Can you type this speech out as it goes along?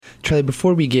Charlie,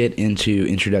 before we get into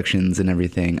introductions and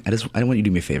everything, I want you to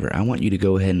do me a favor. I want you to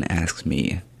go ahead and ask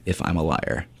me if I'm a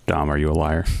liar. Dom, are you a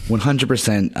liar?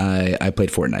 100%. I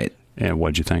played Fortnite. And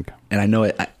what'd you think? And I know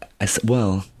it. I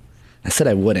said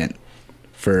I wouldn't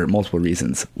for multiple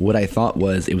reasons. What I thought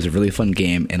was it was a really fun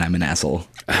game, and I'm an asshole.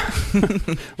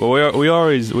 Well, we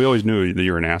always knew that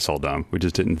you were an asshole, Dom. We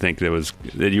just didn't think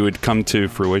that you would come to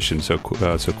fruition so quickly.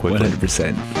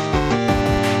 100%.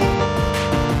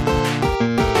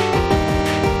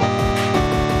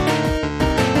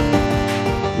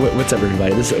 What's up,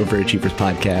 everybody? This is Overachievers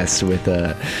Podcast with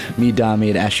me, Dami,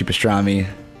 and Ashley Pastrami.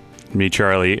 Me,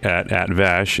 Charlie, at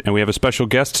Vash. And we have a special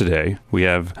guest today. We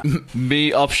have...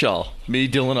 Me, Upshaw. Me,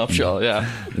 Dylan Upshaw, yeah.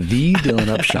 The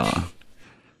Dylan Upshaw.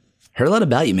 Heard a lot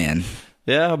about you, man.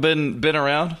 Yeah, I've been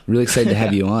around. Really excited to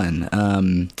have you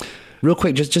on. Real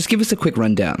quick, just give us a quick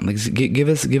rundown. Like, give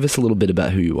us a little bit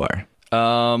about who you are.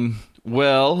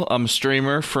 Well, I'm a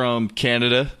streamer from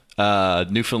Canada,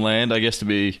 Newfoundland, I guess to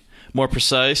be more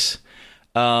precise.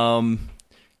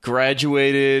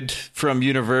 Graduated from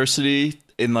university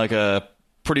in like a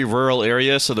pretty rural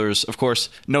area, so there's of course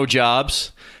no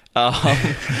jobs. So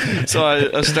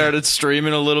I started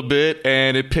streaming a little bit,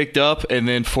 and it picked up, and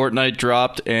then Fortnite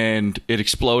dropped, and it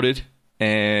exploded,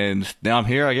 and now I'm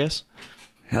here, I guess.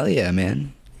 Hell yeah,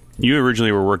 man! You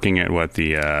originally were working at what,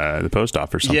 the post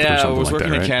office or something? Yeah, or something I was like working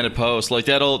that, at right? Canada Post. Like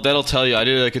that'll tell you. I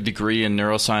did like a degree in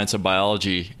neuroscience and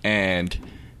biology, and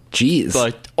jeez,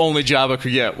 like only job I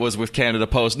could get was with Canada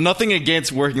Post. Nothing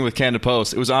against working with Canada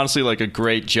Post. It was honestly like a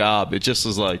great job. It just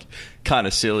was like kind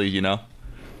of silly, you know.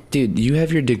 Dude, you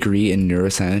have your degree in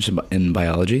neuroscience and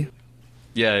biology?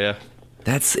 Yeah.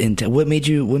 That's what made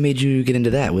you get into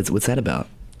that? What's that about?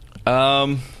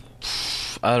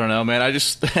 I don't know, man. I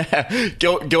just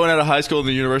going out of high school and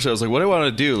the university, I was like, what do I want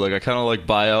to do? Like, I kind of like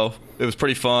bio. It was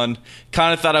pretty fun.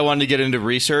 Kind of thought I wanted to get into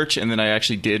research, and then I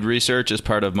actually did research as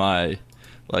part of my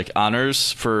like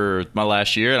honors for my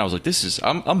last year, and I was like,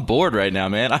 I'm bored right now,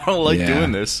 man. I don't like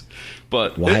doing this,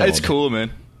 but it's cool,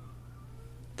 man.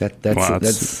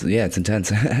 That's it's intense.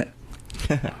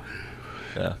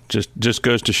 Yeah. Just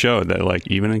goes to show that, like,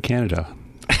 even in Canada,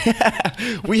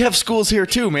 we have schools here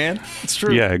too, man. It's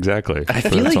true. Yeah, exactly. I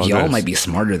feel like y'all might be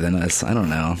smarter than us. I don't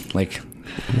know, like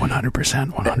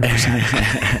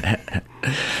 100%.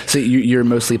 So you're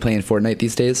mostly playing Fortnite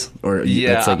these days, or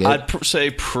yeah? That's like it? I'd say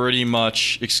pretty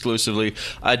much exclusively.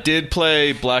 I did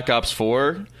play Black Ops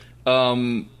 4.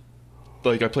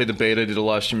 Like I played the beta, did a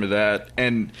live stream of that,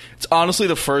 and it's honestly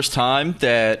the first time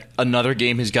that another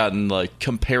game has gotten like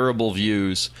comparable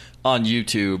views on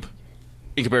YouTube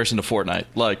in comparison to Fortnite.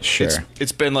 Like, sure,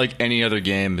 it's been like any other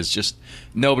game. Is just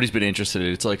nobody's been interested in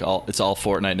it. It's like all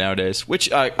Fortnite nowadays,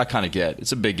 which I kind of get.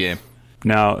 It's a big game.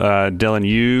 Now, Dylan,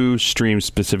 you stream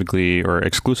specifically or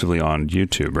exclusively on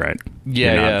YouTube, right?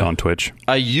 Yeah, You're not on Twitch.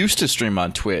 I used to stream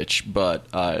on Twitch, but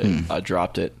I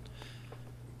dropped it.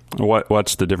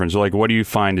 What's the difference? Like, what do you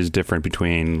find is different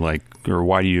between, like, or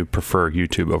why do you prefer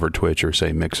YouTube over Twitch or,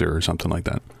 say, Mixer or something like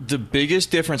that? The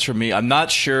biggest difference for me, I'm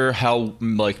not sure how,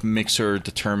 like, Mixer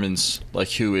determines, like,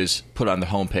 who is put on the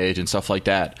homepage and stuff like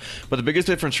that. But the biggest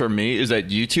difference for me is that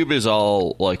YouTube is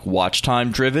all, like, watch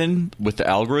time driven with the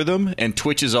algorithm, and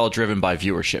Twitch is all driven by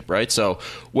viewership, right? So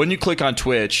when you click on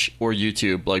Twitch or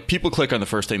YouTube, like, people click on the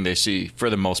first thing they see for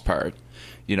the most part.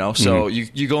 You know, so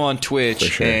you go on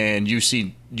Twitch and you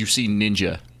see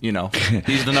Ninja. You know,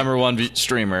 he's the number one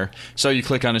streamer. So you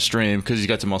click on his stream because he's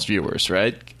got the most viewers,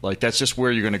 right? Like that's just where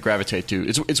you're going to gravitate to.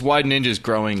 It's why Ninja's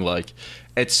growing like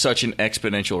at such an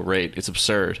exponential rate. It's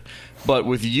absurd. But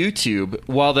with YouTube,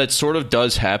 while that sort of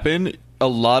does happen, a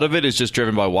lot of it is just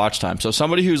driven by watch time. So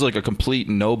somebody who's like a complete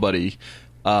nobody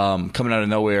coming out of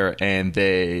nowhere, and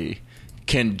they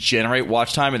can generate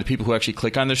watch time, and the people who actually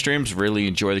click on their streams really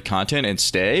enjoy the content and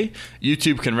stay,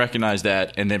 YouTube can recognize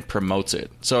that and then promotes it.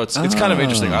 So it's kind of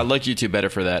interesting. I like YouTube better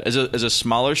for that. As a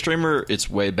smaller streamer, it's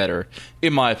way better,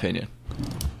 in my opinion.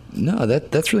 No,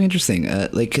 that's really interesting.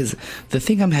 Like, because the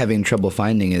thing I'm having trouble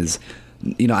finding is,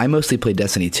 you know, I mostly play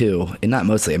Destiny 2, and not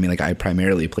mostly. I mean, like, I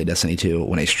primarily play Destiny 2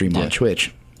 when I stream on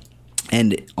Twitch.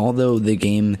 And although the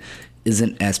game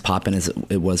isn't as poppin' as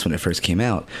it was when it first came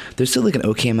out, there's still like an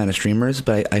okay amount of streamers,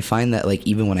 but I find that like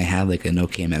even when I have like an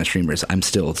okay amount of streamers, I'm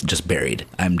still just buried.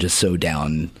 I'm just so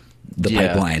down the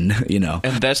pipeline, you know.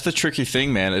 And that's the tricky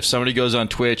thing, man. If somebody goes on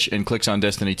Twitch and clicks on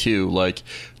Destiny 2, like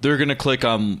they're going to click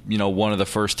on, you know, one of the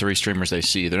first 3 streamers they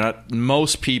see.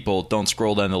 Most people don't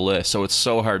scroll down the list, so it's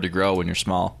so hard to grow when you're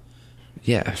small.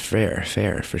 Yeah,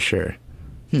 fair, for sure.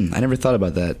 I never thought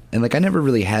about that. And like I never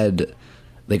really had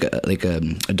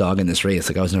a dog in this race.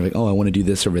 Like I was never like, oh, I want to do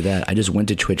this over that. I just went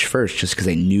to Twitch first just because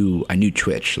I knew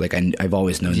Twitch. Like I've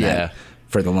always known that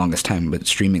for the longest time with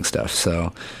streaming stuff.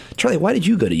 So, Charlie, why did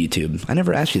you go to YouTube? I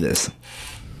never asked you this.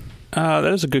 That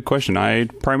is a good question. I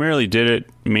primarily did it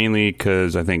mainly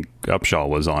because I think Upshaw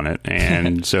was on it.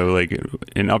 And so, like,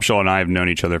 and Upshaw and I have known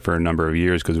each other for a number of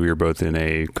years because we were both in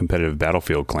a competitive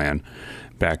Battlefield clan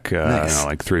back, Nice.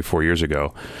 like 3 or 4 years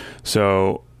ago.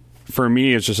 So for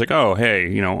me, it's just like, oh,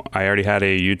 hey, I already had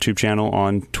a YouTube channel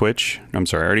on Twitch. I'm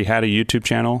sorry, I already had a YouTube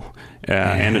channel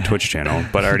and a Twitch channel,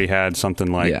 but I already had something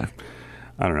like... Yeah.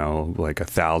 I don't know, like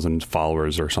 1,000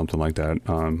 followers or something like that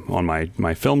on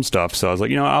my film stuff. So I was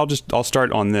like, I'll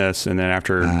start on this. And then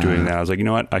after doing that, I was like, you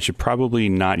know what? I should probably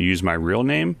not use my real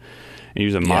name and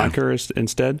use a moniker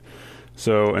instead.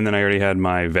 So, and then I already had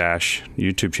my Vash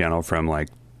YouTube channel from like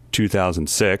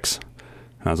 2006.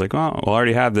 And I was like, well, I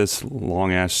already have this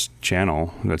long ass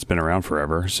channel that's been around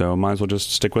forever. So might as well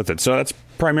just stick with it. So that's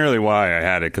primarily why I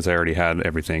had it, because I already had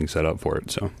everything set up for it.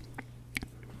 So.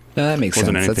 No, that makes sense.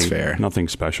 Anything, That's fair. Nothing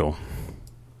special.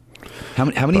 How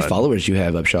many followers do you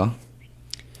have, Upshaw?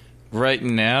 Right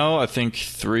now, I think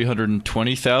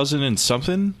 320,000 and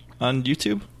something on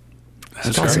YouTube.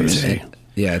 That's awesome. crazy.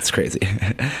 Yeah, it's crazy.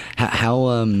 How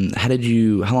long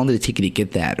did it take you to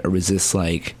get that? Or was this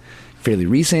like fairly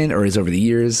recent, or is it over the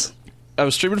years? I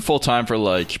was streaming full time for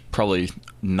like probably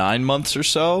 9 months or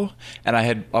so, and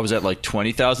I was at like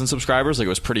 20,000 subscribers. Like, it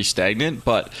was pretty stagnant,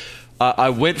 but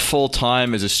I went full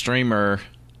time as a streamer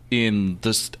at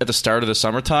the start of the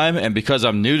summertime, and because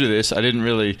I'm new to this, I didn't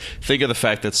really think of the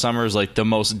fact that summer is like the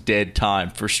most dead time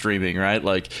for streaming, right?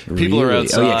 Like, people are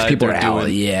outside. Oh, yeah, 'cause people are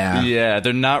out. Yeah,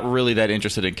 they're not really that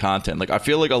interested in content. Like, I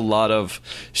feel like a lot of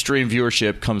stream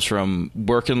viewership comes from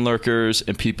working lurkers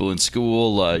and people in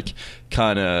school, like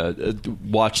kind of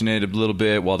watching it a little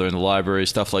bit while they're in the library,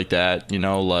 stuff like that.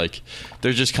 Like,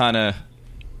 they're just kind of...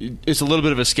 It's a little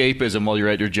bit of escapism while you're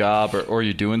at your job or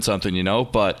you're doing something,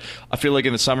 But I feel like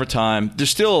in the summertime, there's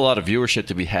still a lot of viewership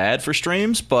to be had for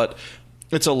streams, but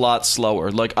it's a lot slower.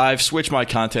 Like, I've switched my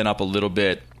content up a little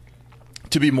bit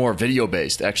to be more video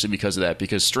based, actually, because of that.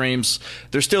 Because streams,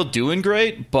 they're still doing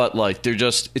great, but like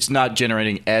it's not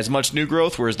generating as much new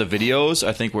growth. Whereas the videos,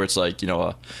 I think, where it's like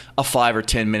a 5 or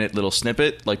 10 minute little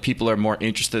snippet, like people are more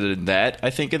interested in that. I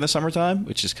think in the summertime,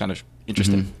 which is kind of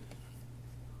interesting. Mm-hmm.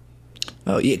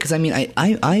 Oh, yeah, because I mean,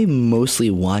 I mostly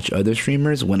watch other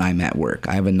streamers when I'm at work.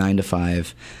 I have a 9 to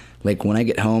 5. Like, when I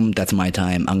get home, that's my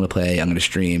time. I'm going to play, I'm going to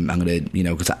stream, I'm going to,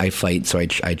 because I fight, so I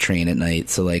train at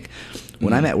night. So, like,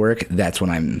 when I'm at work, that's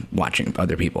when I'm watching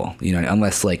other people,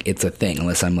 unless, like, it's a thing,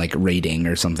 unless I'm, like, raiding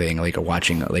or something, like, or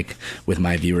watching, like, with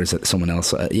my viewers, someone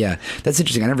else. Yeah, that's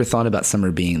interesting. I never thought about summer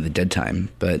being the dead time,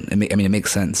 but, it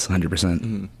makes sense, 100%.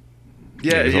 Mm-hmm.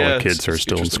 Yeah, all the kids are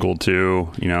still in school too,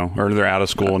 or they're out of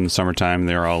school in the summertime.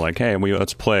 They're all like, "Hey,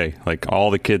 let's play." Like, all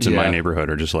the kids in my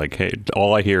neighborhood are just like, "Hey,"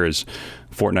 all I hear is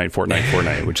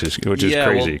Fortnite, which is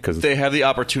crazy because they have the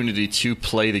opportunity to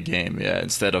play the game,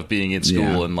 instead of being in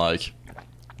school and like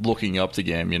looking up the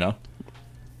game,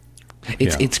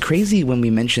 It's crazy when we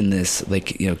mention this,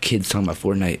 like, kids talking about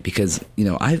Fortnite, because,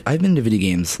 I've been into video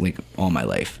games like all my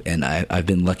life, and I've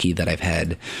been lucky that I've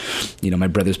had, my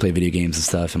brothers play video games and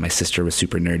stuff, and my sister was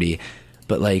super nerdy.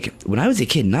 But like, when I was a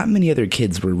kid, not many other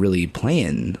kids were really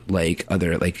playing like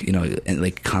other, like, and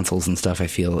like consoles and stuff, I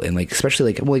feel, and like,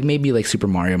 especially like maybe like Super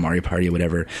Mario Party or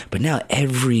whatever. But now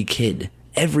every kid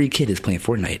is playing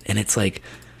Fortnite, and it's like,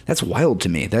 that's wild to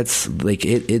me. That's like,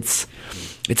 it's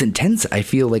intense. I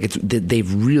feel like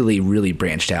they've really, really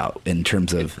branched out in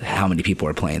terms of how many people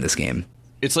are playing this game.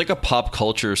 It's like a pop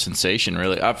culture sensation,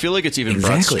 really. I feel like it's even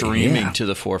brought streaming to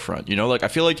the forefront. Like, I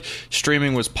feel like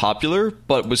streaming was popular,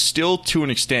 but was still to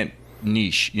an extent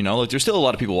niche. Like, there's still a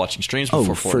lot of people watching streams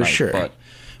before Fortnite. For sure.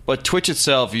 But Twitch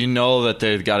itself, that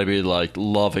they've got to be like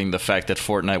loving the fact that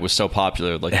Fortnite was so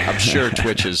popular. Like, I'm sure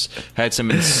Twitch has had some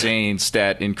insane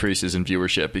stat increases in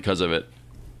viewership because of it.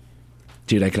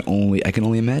 Dude, I can only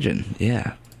imagine.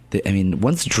 Yeah,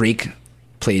 once Drake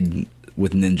played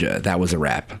with Ninja, that was a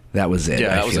wrap. That was it.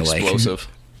 Yeah, that was explosive.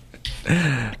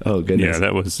 Oh goodness.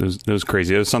 Yeah, that was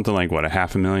crazy. It was something like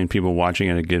 500,000 people watching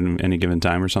at any given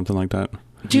time, or something like that.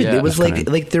 Dude, it was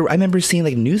like there. I remember seeing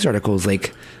like news articles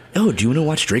like, "Oh, do you want to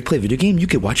watch Drake play a video game? You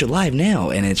could watch it live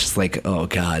now." And it's just like, oh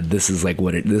god, this is like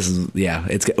this is. Yeah,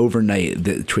 it's overnight.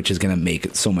 The Twitch is gonna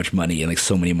make so much money and like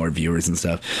so many more viewers and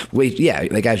stuff. Wait, yeah,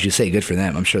 like as you say, good for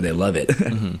them. I'm sure they love it.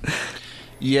 Mm-hmm.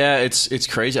 Yeah, it's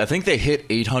crazy. I think they hit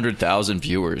 800,000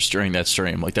 viewers during that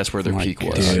stream. Like, that's where their peak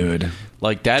was. Dude,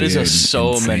 like, that is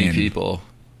so insane. many people.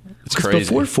 It's crazy.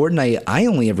 Before Fortnite, I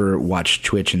only ever watched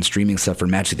Twitch and streaming stuff for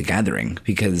Magic the Gathering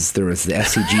because there was the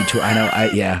SCG tour. I know.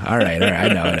 All right.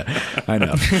 I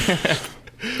know.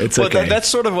 It's but okay. that's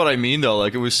sort of what I mean, though.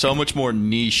 Like, it was so much more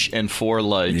niche and for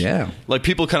like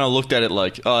people kind of looked at it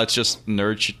like, oh, it's just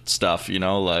nerd stuff, you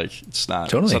know? Like, it's not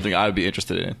something I would be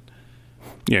interested in.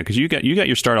 Yeah, because you got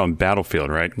your start on Battlefield,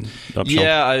 right?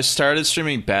 Yeah, I started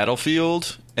streaming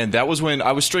Battlefield, and that was when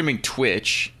I was streaming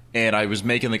Twitch. And I was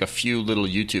making like a few little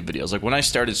YouTube videos. Like when I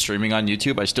started streaming on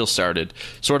YouTube, I still started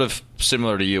sort of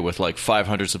similar to you with like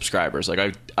 500 subscribers.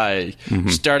 Like I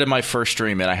started my first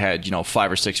stream and I had,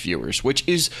 5 or 6 viewers, which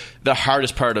is the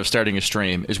hardest part of starting a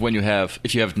stream is when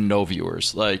if you have no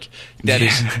viewers. Like that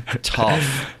is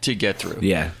tough to get through.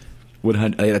 Yeah.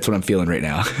 That's what I'm feeling right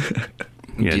now.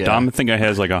 Yeah, Dom, I think I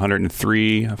has like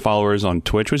 103 followers on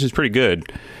Twitch, which is pretty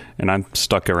good. And I'm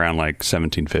stuck around like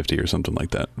 1750 or something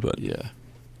like that. But yeah.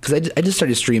 Because I just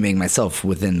started streaming myself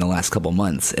within the last couple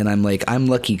months, and I'm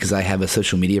lucky because I have a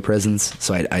social media presence,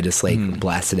 so I just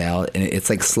blast it out, and it's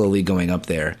like slowly going up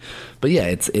there. But yeah,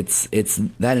 it's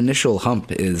that initial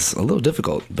hump is a little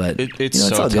difficult, but it's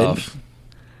so tough. Good.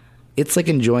 It's like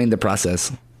enjoying the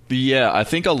process. Yeah, I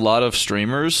think a lot of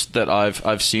streamers that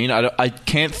I've seen, I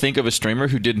can't think of a streamer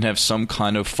who didn't have some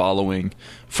kind of following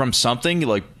from something,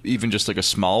 like even just like a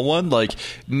small one. Like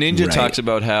Ninja talks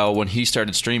about how when he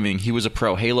started streaming, he was a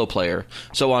pro Halo player.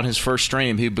 So on his first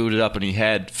stream, he booted up and he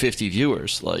had 50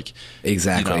 viewers. Like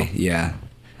exactly, yeah.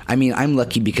 I mean, I'm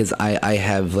lucky because I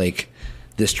have like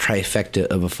this trifecta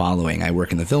of a following. I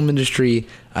work in the film industry,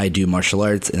 I do martial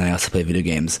arts, and I also play video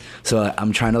games. So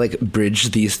I'm trying to like bridge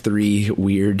these 3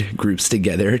 weird groups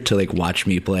together to like watch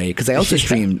me play. Because I also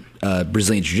stream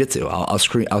Brazilian Jiu-Jitsu. I'll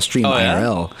stream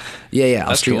IRL. Yeah.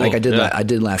 I'll stream cool. Like I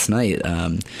did last night.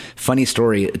 Funny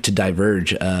story to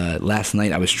diverge. Last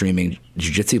night I was streaming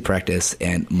Jiu-Jitsu practice,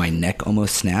 and my neck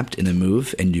almost snapped in a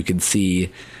move, and you could see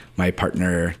my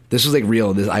partner. This was like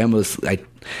real.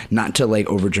 Not to like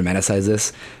over dramatize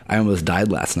this, I almost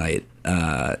died last night.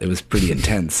 It was pretty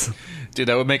intense. Dude,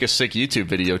 that would make a sick YouTube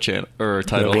video channel or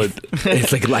title.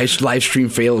 It's like live stream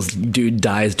fails. Dude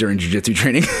dies during jiu-jitsu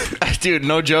training. Dude,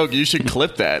 no joke. You should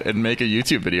clip that and make a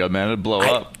YouTube video, man. It'd blow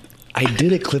up. I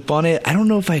did a clip on it. I don't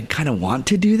know if I kind of want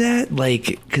to do that, like,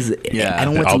 because I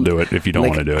don't want to. I'll do it if you don't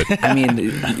want to do it. I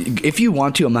mean, if you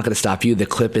want to, I'm not going to stop you. The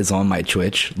clip is on my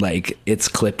Twitch. Like, it's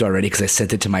clipped already because I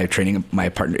sent it to my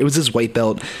partner. It was this white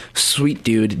belt, sweet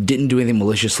dude, didn't do anything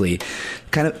maliciously.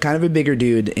 Kind of a bigger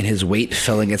dude, and his weight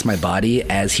fell against my body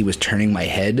as he was turning my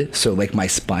head. So, like, my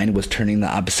spine was turning the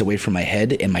opposite way from my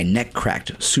head, and my neck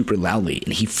cracked super loudly,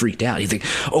 and he freaked out. He's like,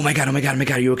 oh my God,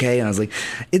 are you okay? And I was like,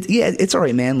 it's all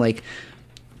right, man. Like,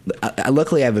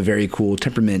 luckily I have a very cool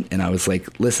temperament, and I was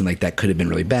like, listen, like, that could have been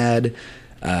really bad.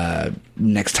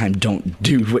 Next time don't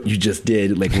do what you just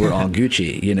did. Like, we're all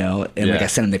Gucci, you know? And like, I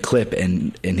sent him the clip,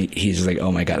 and he's just like,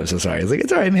 oh my God, I'm so sorry. I was like,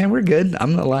 it's all right, man, we're good.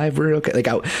 I'm alive, we're okay. Like,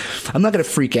 I'm not gonna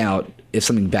freak out if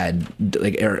something bad,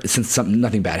 like, since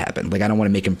nothing bad happened. Like, I don't want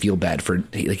to make him feel bad for,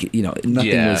 like, you know,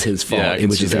 nothing was his fault. It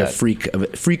was just like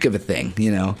a freak of a thing,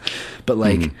 you know? But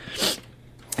like,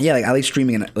 yeah, like, I like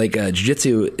streaming in, like,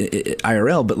 jiu-jitsu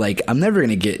IRL, but like, I'm never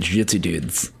gonna get jiu-jitsu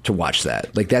dudes to watch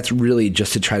that. Like, that's really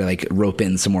just to try to like rope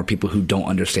in some more people who don't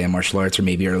understand martial arts or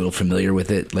maybe are a little familiar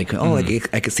with it. Like,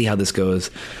 like, I can see how this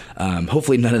goes.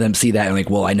 Hopefully none of them see that and like,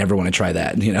 well, I never want to try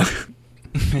that, you know?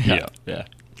 Yeah.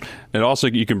 And also,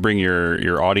 you can bring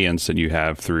your audience that you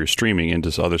have through streaming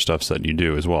into other stuff that you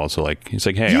do as well. So like, it's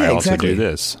like, hey, I also do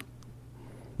this.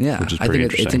 Yeah, I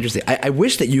think it's interesting. I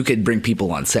wish that you could bring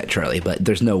people on set, Charlie, but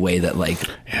there's no way that like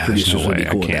producers would be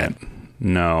cool with that.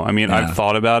 No, I mean, I've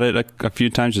thought about it a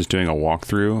few times, just doing a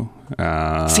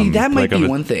walkthrough. See, that might be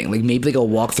one thing. Like, maybe like a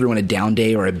walkthrough on a down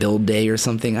day or a build day or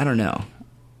something. I don't know.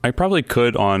 I probably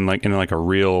could on like in like a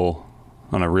real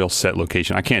set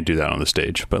location. I can't do that on the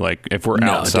stage, but like if we're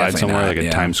outside somewhere, like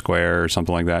at Times Square or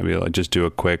something like that, we like just do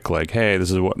a quick like, hey, this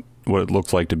is what it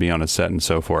looks like to be on a set and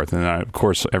so forth. And of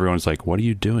course, everyone's like, what are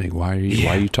you doing? Why are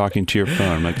you talking to your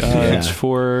phone? I'm like, it's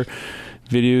for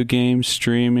video game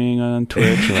streaming on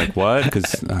Twitch. You're like, what?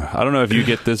 Because I don't know if you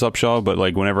get this, Upshaw, but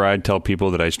like whenever I tell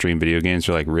people that I stream video games,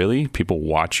 they're like, really? People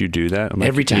watch you do that? I'm like,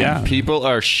 every time. Yeah. People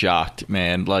are shocked,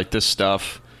 man. Like, this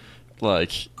stuff,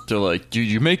 like, they're like, do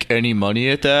you make any money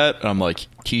at that? And I'm like,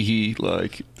 hee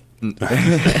like.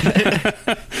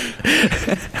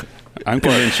 I'm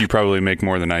convinced you probably make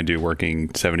more than I do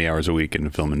working 70 hours a week in the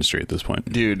film industry at this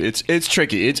point. Dude, it's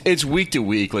tricky. It's week to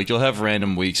week. Like, you'll have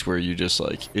random weeks where you just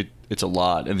like it's a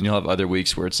lot, and then you'll have other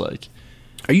weeks where it's like.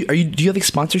 Do you have like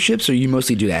sponsorships, or you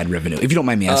mostly do ad revenue? If you don't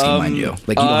mind me asking, mind you, like,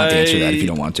 you don't have to answer that if you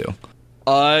don't want to.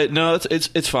 No,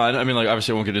 it's fine. I mean, like,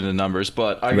 obviously I won't get into the numbers,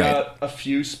 but I got a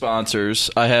few sponsors.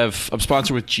 I'm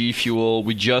sponsored with G Fuel.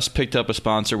 We just picked up a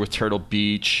sponsor with Turtle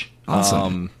Beach.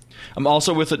 Awesome. I'm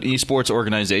also with an esports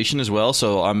organization as well,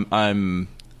 so I'm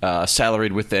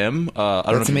salaried with them. I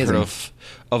don't know if you've heard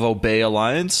of Obey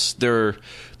Alliance. They're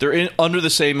under the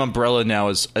same umbrella now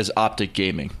as Optic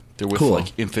Gaming. They're with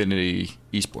like Infinity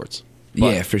Esports.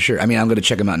 But, yeah, for sure. I mean, I'm going to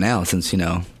check them out now since we're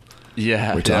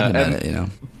talking about it.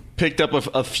 Picked up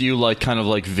a few like kind of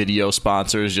like video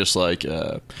sponsors, just like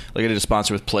I did a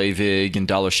sponsor with PlayVig and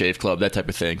Dollar Shave Club, that type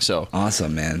of thing. So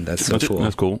awesome, man. That's cool.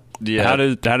 That's cool. Yeah. How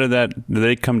did did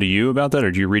they come to you about that,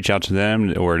 or do you reach out to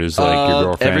them, or does like your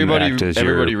girlfriend act as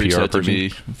everybody your reached PR out person? to me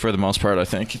for the most part, I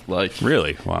think. Like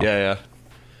really? Wow.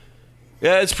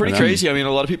 Yeah, it's pretty crazy. I mean,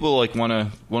 a lot of people like want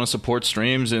to support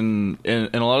streams, and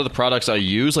a lot of the products I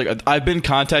use. Like, I've been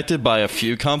contacted by a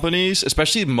few companies,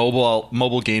 especially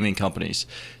mobile gaming companies.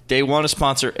 They want to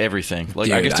sponsor everything. Like,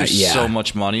 dude, I guess there's so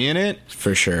much money in it,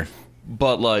 for sure.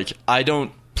 But like, I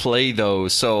don't play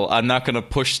those, so I'm not going to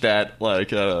push that like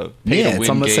pay to it's win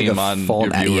almost game like on your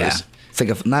viewers. It's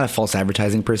like not a false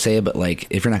advertising per se, but like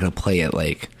if you're not going to play it,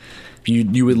 like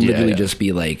you would literally just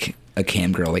be like a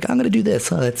cam girl, like I'm gonna do this,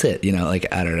 that's it,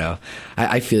 like I don't know.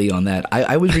 I feel you on that.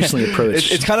 I was recently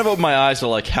approached. It's kind of opened my eyes to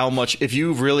like how much, if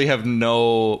you really have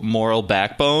no moral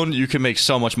backbone, you can make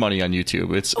so much money on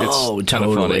YouTube. It's kind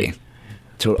of funny.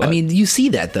 I mean, you see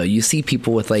that though. You see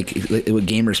people with with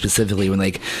gamers specifically when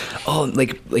like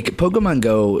Pokemon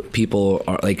Go people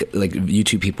are like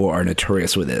YouTube people are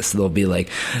notorious with this. They'll be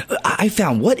like, I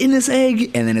found what in this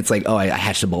egg, and then it's like, oh, I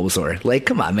hatched a Bulbasaur. Like,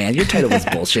 come on, man, your title was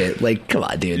bullshit. Like, come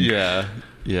on, dude. Yeah.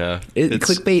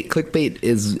 Clickbait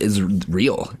is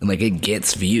real, and like it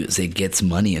gets views, it gets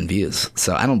money and views.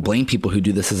 So I don't blame people who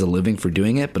do this as a living for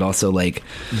doing it, but also like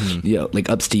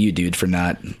like ups to you, dude, for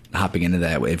not hopping into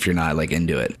that if you're not like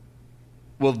into it.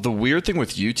 Well, the weird thing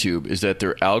with YouTube is that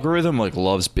their algorithm like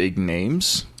loves big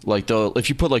names. Like if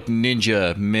you put like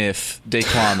Ninja, Myth,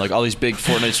 Daquan, like all these big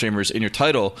Fortnite streamers in your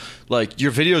title, like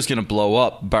your video is gonna blow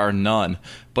up bar none.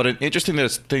 But an interesting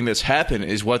thing that's happened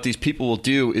is what these people will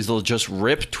do is they'll just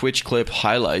rip Twitch clip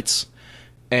highlights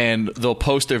and they'll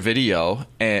post their video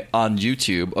on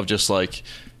YouTube of just like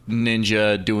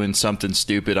Ninja doing something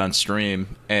stupid on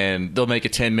stream, and they'll make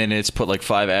it 10 minutes, put like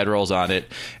 5 ad rolls on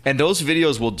it, and those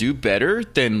videos will do better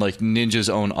than like Ninja's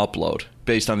own upload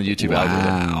based on the YouTube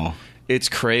algorithm. It's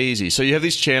crazy. So you have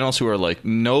these channels who are like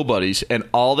nobodies, and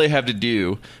all they have to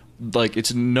do, like,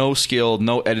 it's no skill,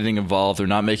 no editing involved. They're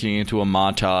not making it into a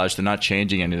montage. They're not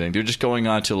changing anything. They're just going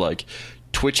on to like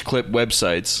Twitch clip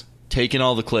websites, taking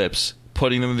all the clips,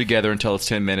 putting them together until it's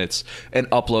 10 minutes, and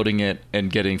uploading it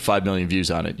and getting 5 million views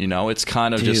on it. It's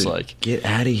kind of just like, get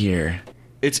out of here.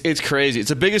 It's crazy. It's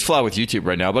the biggest flaw with YouTube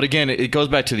right now. But again, it goes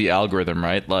back to the algorithm,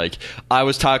 right? Like, I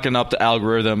was talking up the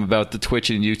algorithm about the Twitch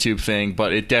and YouTube thing,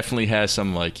 but it definitely has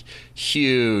some like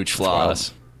huge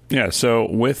flaws. Yeah. So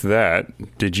with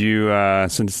that, did you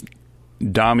since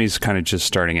Domi's kind of just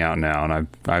starting out now, and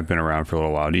I've been around for a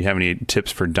little while, do you have any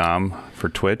tips for Dom for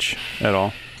Twitch at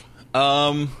all?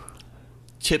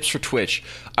 Tips for Twitch.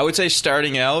 I would say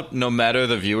starting out, no matter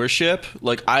the viewership,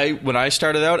 like when I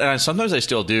started out, and sometimes I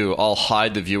still do, I'll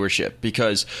hide the viewership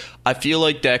because I feel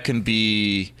like that can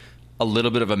be a little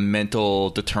bit of a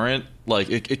mental deterrent. Like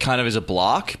it kind of is a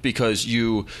block because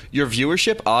your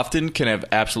viewership often can have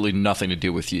absolutely nothing to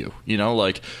do with you.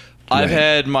 Like I've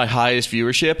had my highest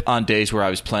viewership on days where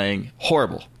I was playing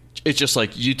horrible. It's just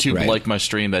like YouTube liked my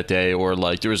stream that day, or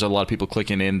like there was a lot of people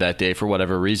clicking in that day for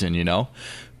whatever reason,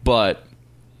 But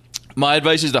my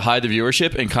advice is to hide the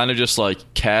viewership and kind of just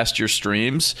like cast your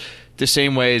streams the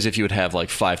same way as if you would have like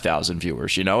 5,000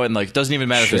 viewers, and like it doesn't even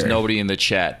matter if there's nobody in the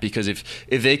chat, because if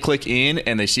they click in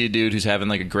and they see a dude who's having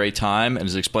like a great time and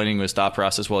is explaining his thought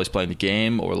process while he's playing the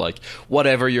game, or like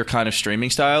whatever your kind of streaming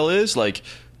style is, like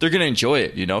they're going to enjoy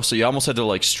it, So you almost had to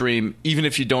like stream, even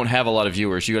if you don't have a lot of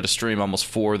viewers, you got to stream almost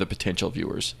for the potential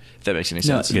viewers, if that makes any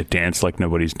sense. You dance like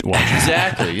nobody's watching.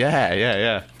 Exactly.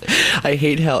 Yeah. I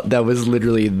hate how that was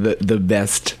literally the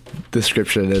best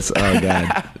description of this. Oh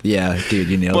God. Yeah, dude,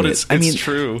 you nailed it. But it's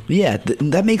true. Yeah,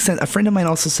 that makes sense. A friend of mine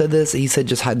also said this. He said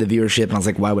just hide the viewership, and I was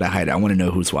like, why would I hide it? I want to know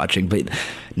who's watching. But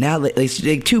now,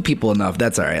 like 2 people enough.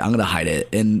 That's all right. I'm gonna hide it.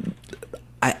 And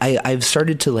I've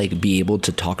started to like be able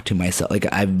to talk to myself. Like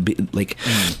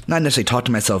not necessarily talk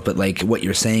to myself, but like what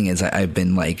you're saying is I've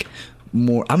been like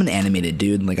more. I'm an animated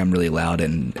dude. Like I'm really loud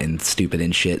and stupid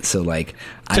and shit. So like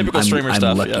typical streamer I'm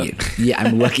stuff. Lucky. Yeah,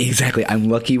 I'm lucky. Exactly. I'm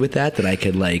lucky with that I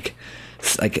could like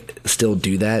like still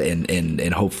do that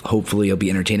and hopefully it'll be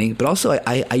entertaining. But also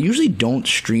I usually don't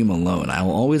stream alone. I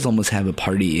will always almost have a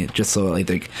party just so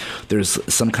like there's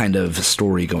some kind of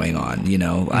story going on, you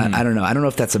know. I don't know. I don't know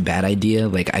if that's a bad idea.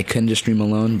 Like I couldn't just stream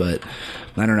alone, but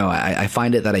I don't know. I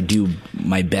find it that I do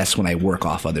my best when I work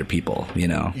off other people, you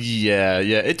know? Yeah.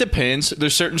 It depends.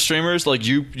 There's certain streamers, like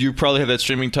you probably have that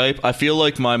streaming type. I feel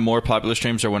like my more popular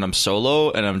streams are when I'm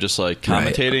solo and I'm just like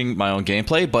commentating my own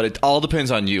gameplay, but it all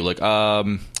depends on you. Like, let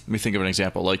me think of an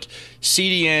example. Like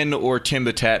CDN or Tim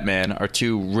the Tatman are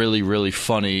two really, really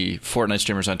funny Fortnite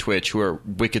streamers on Twitch who are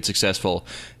wicked successful.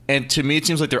 And to me, it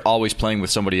seems like they're always playing with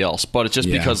somebody else. But it's just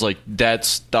because like that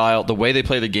style, the way they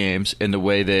play the games and the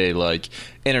way they like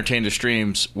entertain the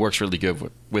streams works really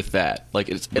good with that. Like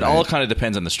it all kind of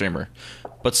depends on the streamer.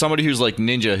 But somebody who's like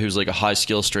Ninja, who's like a high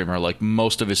skill streamer, like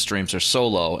most of his streams are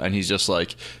solo, and he's just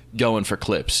like going for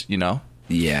clips, you know?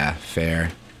 Yeah,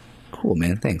 fair. Cool,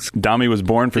 man. Thanks. Dami was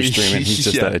born for streaming. He's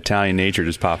just that Italian nature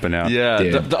just popping out. Yeah.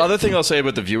 The other thing I'll say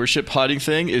about the viewership hiding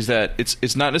thing is that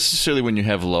it's not necessarily when you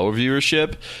have low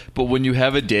viewership, but when you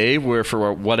have a day where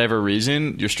for whatever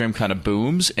reason your stream kind of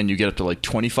booms and you get up to like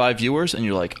 25 viewers and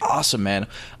you're like, awesome, man.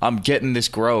 I'm getting this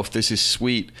growth. This is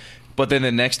sweet. But then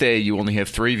the next day you only have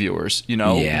 3 viewers, you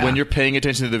know? Yeah. When you're paying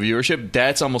attention to the viewership,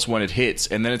 that's almost when it hits.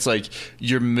 And then it's like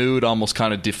your mood almost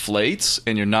kind of deflates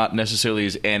and you're not necessarily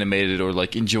as animated or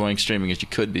like enjoying streaming as you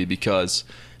could be because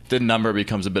the number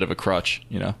becomes a bit of a crutch,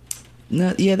 you know?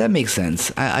 No, yeah, that makes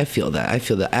sense. I feel that. I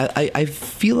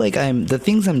feel like the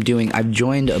things I'm doing, I've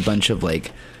joined a bunch of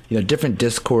like, you know, different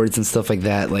Discords and stuff like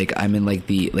that. Like I'm in like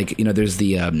there's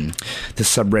the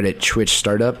subreddit Twitch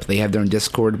Startup. They have their own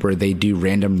Discord where they do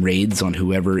random raids on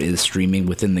whoever is streaming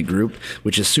within the group,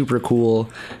 which is super cool.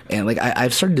 And like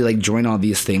I've started to like join all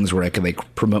these things where I can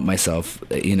like promote myself,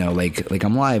 you know, like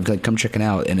I'm live, like come check it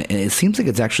out. And it seems like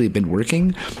it's actually been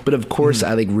working. But of course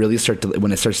I like really start to,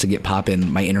 when it starts to get poppin',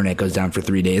 my internet goes down for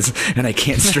 3 days and I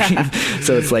can't stream.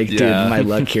 So it's like, dude, my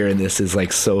luck here in this is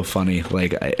like so funny.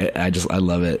 Like I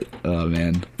love it. Oh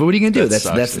man! But what are you gonna do?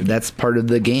 That's part of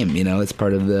the game, you know. It's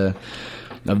part of the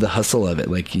hustle of it.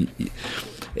 Like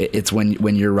it's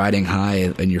when you're riding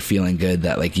high and you're feeling good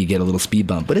that like you get a little speed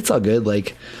bump, but it's all good.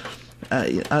 Like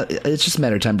it's just a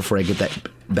matter of time before I get that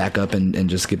back up and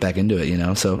just get back into it, you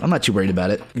know. So I'm not too worried about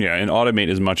it. Yeah, and automate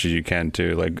as much as you can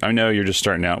too. Like I know you're just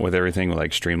starting out with everything with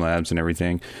like Streamlabs and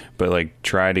everything, but like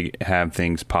try to have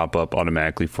things pop up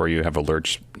automatically for you. Have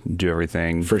alerts, do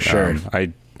everything for sure.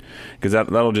 Because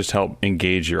that'll just help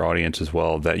engage your audience as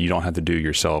well, that you don't have to do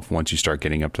yourself once you start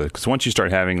getting up to it. Because once you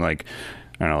start having like,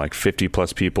 I don't know, like 50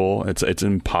 plus people, it's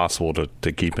impossible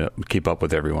to keep up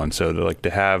with everyone. So to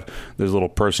have those little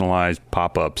personalized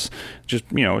pop-ups, just,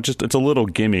 you know, it's a little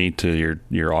gimme to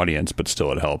your audience, but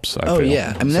still it helps. I feel.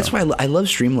 Yeah. I mean, that's why I love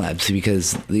Streamlabs,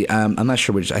 because I'm not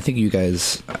sure which, I think you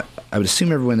guys, I would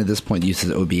assume everyone at this point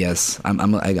uses OBS. I'm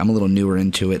a little newer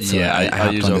into it. So yeah, I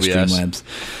use OBS. Streamlabs.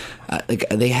 Like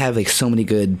they have like so many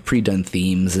good pre-done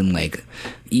themes and like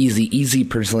easy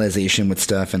personalization with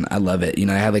stuff, and I love it. You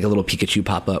know, I have like a little Pikachu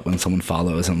pop up when someone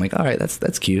follows. I'm like, all right,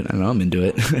 that's cute. I don't know, I'm into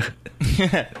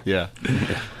it. Yeah.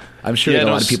 I'm sure that a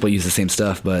lot of people use the same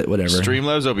stuff, but whatever.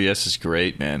 Streamlabs OBS is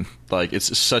great, man. Like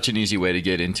it's such an easy way to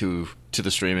get into the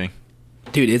streaming.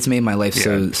 Dude, it's made my life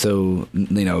so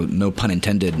you know, no pun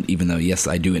intended, even though yes,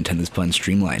 I do intend this pun,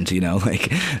 streamlined, you know, like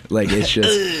it's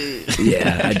just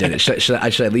yeah, I did it. Should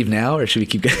I leave now or should we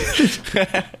keep going?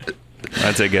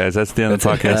 That's it, guys. That's the end of the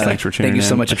podcast. Thanks for tuning in. Thank you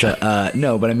so much.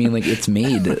 No, but I mean, like, it's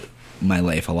made my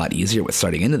life a lot easier with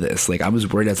starting into this. Like, I was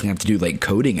worried I was gonna have to do like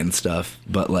coding and stuff,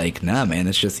 but like, nah, man,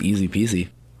 it's just easy peasy.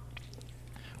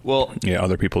 Well, yeah,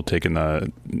 other people doing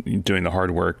the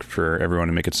hard work for everyone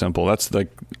to make it simple. That's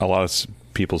like a lot of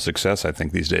people's success, I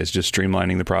think, these days. Just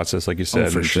streamlining the process, like you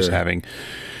said, and sure. just having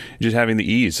the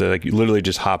ease. So like you literally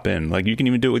just hop in. Like you can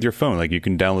even do it with your phone. Like you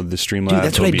can download the Streamlabs. Dude,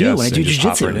 that's what OBS I do when I do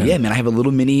jiu-jitsu. Right, yeah, man, I have a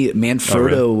little mini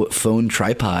Manfrotto phone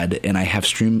tripod, and I have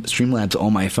Streamlabs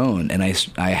on my phone, and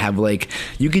I have like,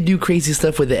 you could do crazy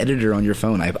stuff with the editor on your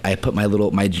phone. I put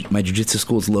my jiu-jitsu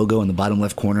school's logo in the bottom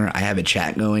left corner. I have a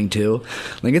chat going too.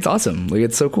 Like it's awesome. Like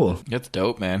it's so cool. That's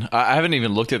dope, man. I haven't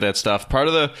even looked at that stuff. Part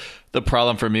of the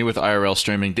problem for me with IRL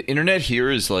streaming, the internet here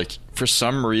is like, for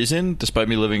some reason, despite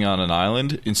me living on an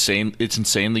island, it's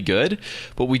insanely good,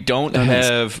 but we don't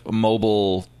have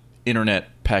mobile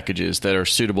internet packages that are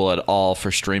suitable at all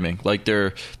for streaming. Like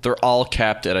they're all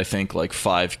capped at, I think, like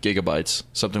 5 gigabytes,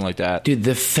 something like that. Dude,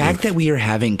 the fact that we are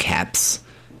having caps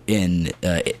in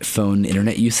phone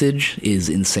internet usage is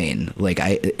insane. Like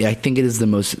I think it is the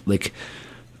most like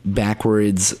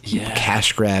backwards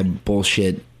cash grab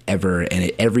bullshit ever.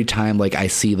 And every time like I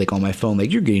see like on my phone,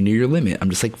 like you're getting near your limit, I'm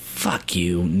just like, fuck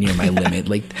you, near my limit.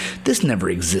 Like this never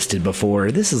existed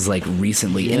before. This is like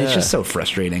recently. And it's just so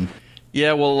frustrating.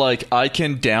 Yeah, well, like I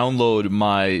can download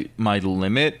my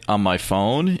limit on my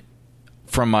phone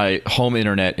from my home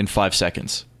internet in 5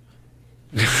 seconds.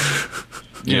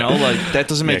 You know, like that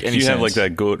doesn't make any sense. You have like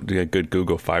that good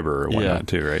Google Fiber or whatnot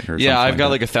too, right? Or I've got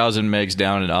like 1,000 megs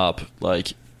down and up.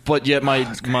 Like, but yet my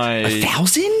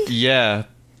 1,000? Yeah.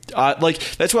 Like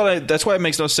that's why it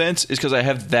makes no sense is because I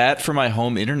have that for my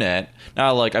home internet.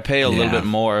 Now, like I pay a little bit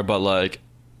more, but like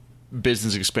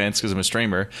business expense because I'm a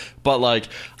streamer. But like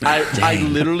I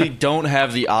literally don't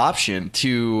have the option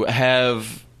to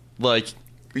have like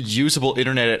usable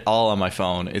internet at all on my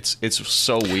phone. It's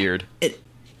so weird.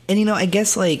 And you know, I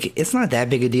guess like it's not that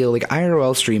big a deal. Like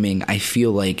IRL streaming, I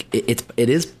feel like it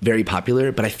is very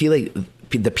popular, but I feel like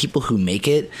the people who make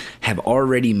it have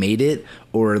already made it,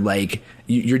 or like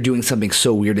you're doing something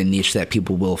so weird and niche that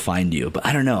people will find you. But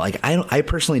I don't know. Like I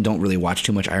personally don't really watch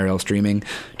too much IRL streaming,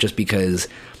 just because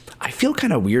I feel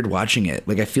kind of weird watching it.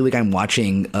 Like I feel like I'm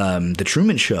watching the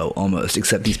Truman Show almost,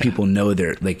 except these people know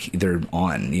they're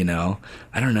on. You know,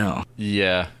 I don't know.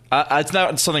 Yeah, it's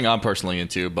not something I'm personally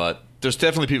into, but there's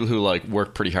definitely people who like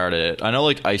work pretty hard at it. I know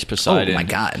like Ice Poseidon. Oh my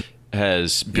God.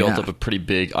 Has built up a pretty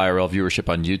big IRL viewership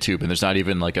on YouTube, and there's not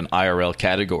even like an IRL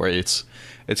category. It's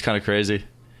kind of crazy.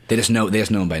 They just know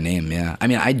him by name. Yeah, I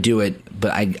mean, I do it,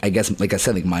 but I guess like I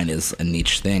said, like mine is a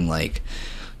niche thing. Like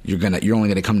you're only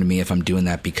gonna come to me if I'm doing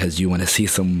that because you want to see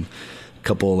some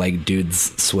couple like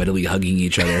dudes sweatily hugging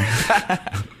each other.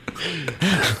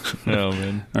 Oh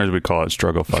man, or as we call it,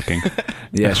 struggle fucking.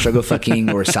 Yeah, struggle fucking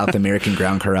or South American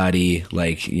ground karate,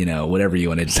 like, you know, whatever you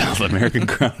want to do. South American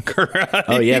ground karate.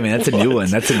 Oh yeah, man, that's a new one.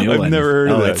 That's a new one. I've never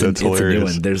heard of that. It's a new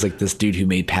one. There's like this dude who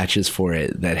made patches for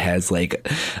it that has like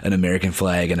an American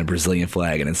flag and a Brazilian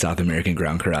flag and a South American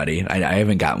ground karate. I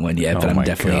haven't got one yet, but I'm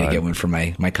definitely gonna get one for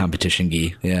my competition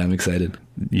gi. Yeah, I'm excited.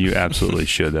 You absolutely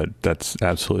should. That's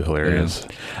absolutely hilarious.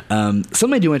 Yeah.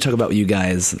 Something I do want to talk about with you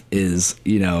guys is,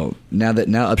 you know, now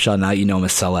Upshot, now you know I'm a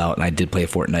sellout, and I did play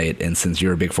Fortnite, and since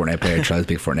you're a big Fortnite player, Charlie's a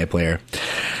big Fortnite player,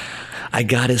 I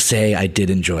gotta say I did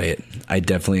enjoy it. I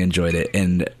definitely enjoyed it,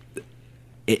 and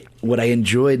what I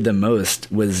enjoyed the most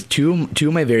was two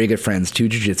of my very good friends, two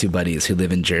jiu-jitsu buddies who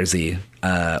live in Jersey.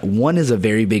 One is a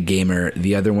very big gamer,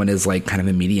 the other one is like kind of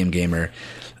a medium gamer.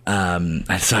 So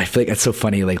I feel like that's so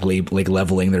funny, like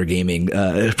leveling their gaming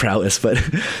prowess. But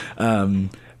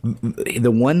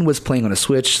the one was playing on a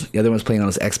Switch, the other one was playing on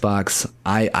his Xbox.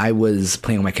 I was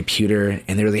playing on my computer,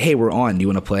 and they were like, "Hey, we're on. Do you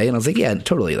want to play?" And I was like, "Yeah,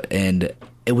 totally." And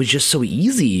it was just so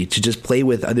easy to just play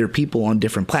with other people on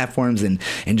different platforms and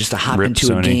just to hop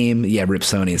into a game. Yeah, rip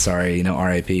Sony, sorry, you know,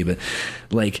 RIP. But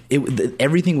like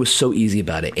everything was so easy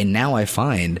about it. And now I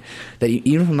find that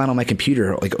even if I'm not on my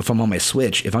computer, like if I'm on my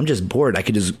Switch, if I'm just bored, I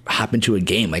could just hop into a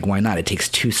game. Like, why not? It takes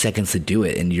 2 seconds to do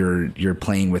it, and you're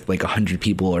playing with like 100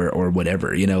 people or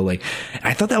whatever. You know, like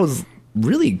I thought that was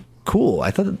really cool. I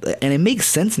thought, and it makes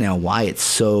sense now why it's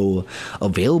so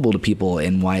available to people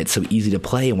and why it's so easy to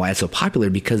play and why it's so popular,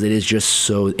 because it's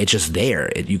just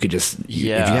there. You could just, if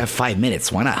you have 5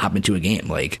 minutes, why not hop into a game?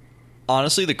 Like,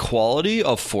 honestly, the quality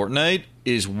of Fortnite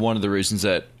is one of the reasons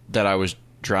that I was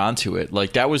drawn to it.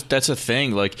 Like that's a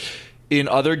thing. Like in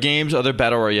other games, other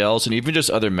battle royales, and even just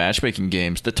other matchmaking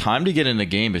games, the time to get in the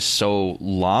game is so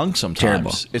long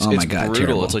sometimes. Terrible. It's brutal.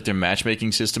 Terrible. It's like their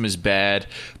matchmaking system is bad.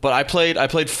 But I played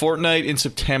Fortnite in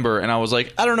September, and I was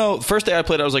like, I don't know. First day I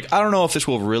played, I was like, I don't know if this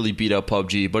will really beat up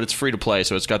PUBG, but it's free to play,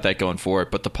 so it's got that going for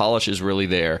it. But the polish is really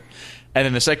there. And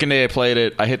then the second day I played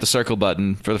it, I hit the circle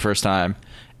button for the first time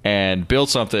and built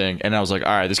something, and I was like, all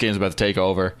right, this game's about to take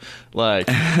over. Like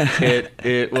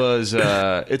it was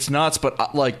it's nuts.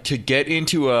 But like to get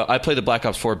into I played the Black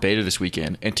Ops 4 beta this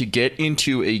weekend, and to get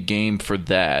into a game for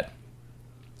that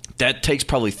takes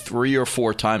probably 3 or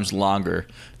 4 times longer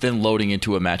than loading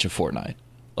into a match of Fortnite.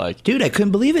 Like, dude, I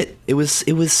couldn't believe it. It was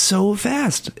so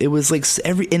fast. It was like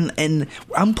and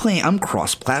I'm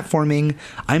cross-platforming.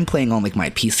 I'm playing on like my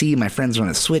PC. My friends are on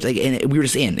a Switch. Like, and we were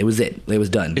just in. It was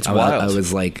done. It's wild. I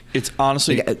was like, it's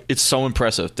honestly, it's so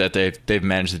impressive that they've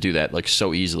managed to do that like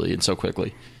so easily and so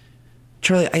quickly.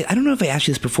 Charlie, I don't know if I asked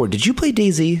you this before. Did you play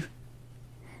DayZ?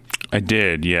 I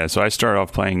did, yeah. So I started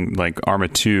off playing like Arma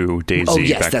 2 DayZ. Oh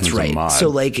yes, back that's right. Mod. So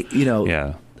like, you know,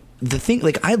 yeah. The thing,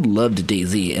 like, I loved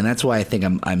DayZ, and that's why I think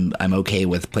I'm okay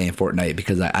with playing Fortnite,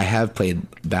 because I have played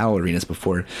battle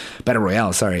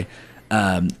royale, sorry.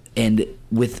 And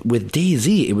with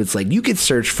DayZ, it was like you could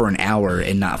search for an hour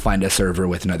and not find a server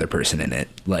with another person in it.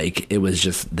 Like, it was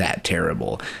just that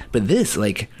terrible. But this,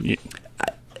 like,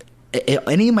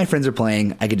 any of my friends are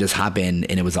playing, I could just hop in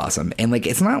and it was awesome. And like,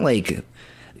 it's not like,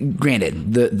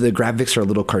 granted, the graphics are a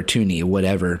little cartoony,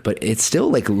 whatever, but it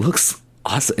still like looks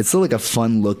awesome. It's still like a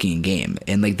fun looking game.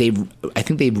 And like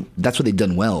that's what they've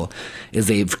done well, is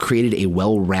they've created a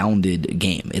well-rounded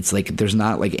game. It's like, there's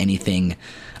not like anything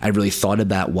I really thought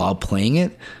about while playing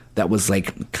it that was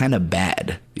like kind of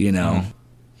bad, you know?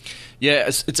 Yeah,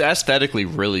 it's aesthetically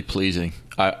really pleasing.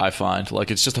 I find like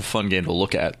it's just a fun game to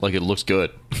look at. Like it looks good.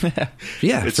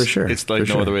 Yeah, for sure. It's like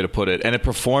no other way to put it, and it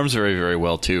performs very, very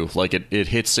well too. Like it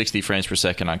hits 60 frames per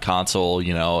second on console.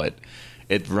 You know,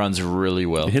 it runs really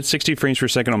well. It hits 60 frames per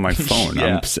second on my phone.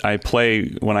 Yeah. I play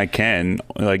when I can,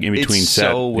 like in between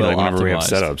whenever we have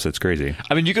setups. It's crazy.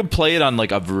 I mean, you can play it on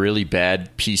like a really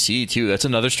bad PC too. That's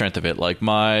another strength of it. Like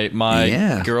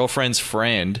my girlfriend's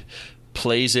friend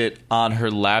plays it on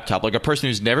her laptop, like a person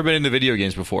who's never been into video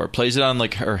games before, plays it on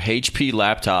like her HP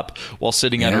laptop while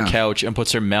sitting on her couch and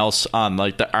puts her mouse on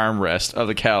like the armrest of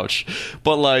the couch.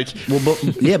 But like,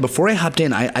 before I hopped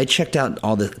in, I checked out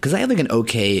all the, because I have like an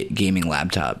okay gaming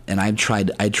laptop, and I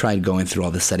tried going through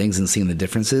all the settings and seeing the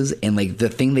differences. And like the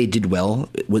thing they did well,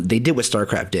 they did what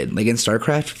StarCraft did. Like in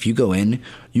StarCraft, if you go in,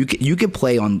 you could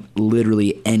play on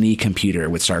literally any computer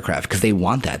with StarCraft, because they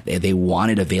want that. They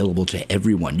want it available to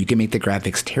everyone. You can make the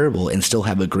graphics terrible and still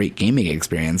have a great gaming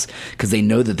experience, because they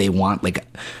know that they want like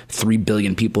 3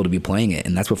 billion people to be playing it.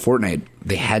 And that's what Fortnite,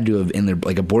 they had to have in their,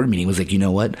 like a board meeting was like, you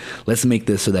know what, let's make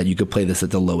this so that you could play this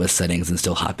at the lowest settings and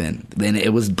still hop in. Then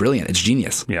it was brilliant. It's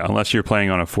genius. Yeah, unless you're playing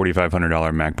on a $4,500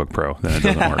 MacBook Pro, then it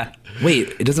doesn't work. Wait,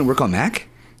 it doesn't work on Mac?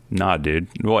 Nah, dude.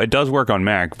 Well, it does work on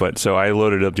Mac, but so I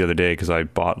loaded it up the other day because I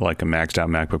bought like a maxed out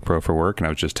MacBook Pro for work, and I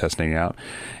was just testing it out.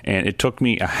 And it took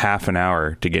me a half an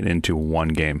hour to get into one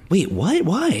game. Wait, what?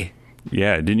 Why?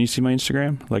 Yeah, didn't you see my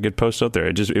Instagram? Like it posted up there.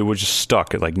 It was just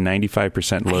stuck at like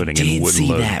 95% loading and wouldn't see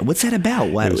load. That. What's that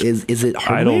about? Why is it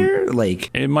hardware?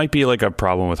 Like it might be like a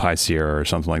problem with High Sierra or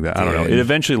something like that. I don't know. It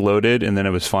eventually loaded and then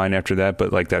it was fine after that.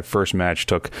 But like that first match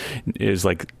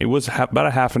it was about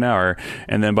a half an hour,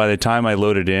 and then by the time I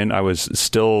loaded in, I was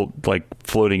still like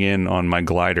floating in on my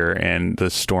glider, and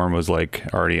the storm was like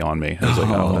already on me. I was like,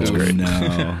 oh, that's great.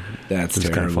 No, that's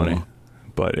terrible. Kind of funny.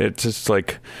 But it's just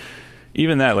like.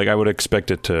 Even that, like I would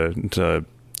expect it to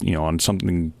on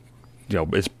something,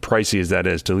 as pricey as that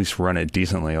is, to at least run it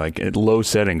decently. Like at low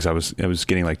settings, I was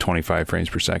getting like 25 frames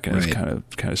per second. Right. It's kind of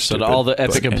stupid. So to all the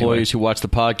Epic employees who watch the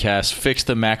podcast, fix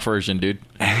the Mac version, dude.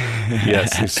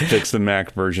 Yes, fix the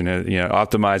Mac version.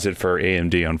 Optimize it for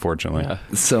AMD, unfortunately. Yeah.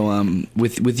 So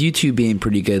with you two being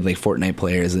pretty good like Fortnite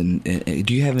players, and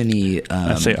do you have any?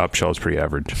 I'd say Upshaw's pretty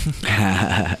average.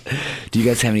 Do you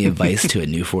guys have any advice to a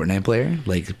new Fortnite player?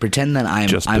 Like pretend that I'm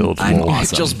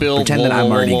awesome. Just build. Pretend that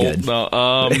I'm already good.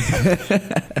 No,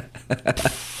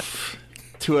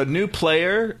 to a new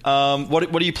player,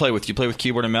 what do you play with? Do you play with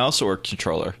keyboard and mouse or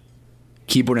controller?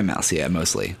 Keyboard and mouse, yeah,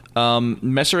 mostly.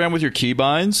 Mess around with your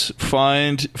keybinds.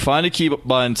 Find a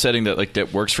keybind setting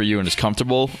that works for you and is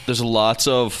comfortable. There's lots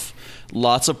of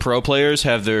pro players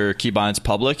have their keybinds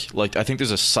public. Like I think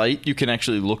there's a site you can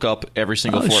actually look up every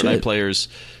single Fortnite player's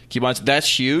keybinds.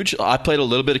 That's huge. I played a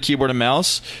little bit of keyboard and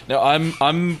mouse. Now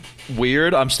I'm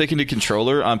weird. I'm sticking to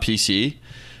controller on PC.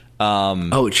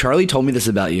 Charlie told me this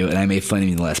about you, and I made fun of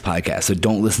you in the last podcast. So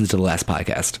don't listen to the last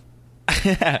podcast.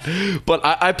 But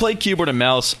I played keyboard and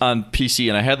mouse on PC,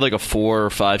 and I had like a 4 or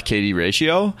 5 KD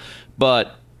ratio,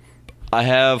 but I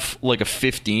have like a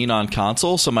 15 on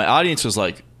console. So my audience was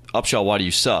like, Upshaw, why do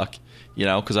you suck?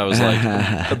 Because I was like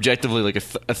objectively like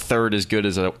a third as good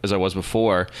as I was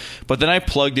before. But then I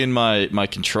plugged in my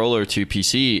controller to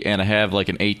PC, and I have like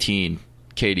an 18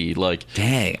 KD. Like,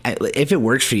 dang, if it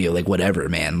works for you, like whatever,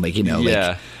 man. Like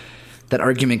like, that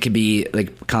argument could be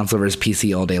like console versus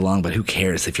PC all day long, but who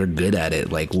cares if you're good at it?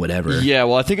 Like whatever. Yeah,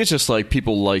 well, I think it's just like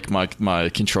people like my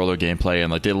controller gameplay, and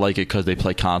like they like it because they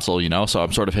play console, So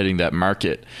I'm sort of hitting that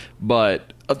market.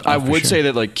 But I would say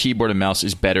that like keyboard and mouse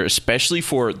is better, especially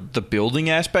for the building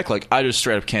aspect. Like I just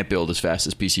straight up can't build as fast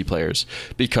as PC players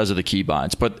because of the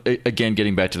keybinds. But again,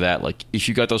 getting back to that, like if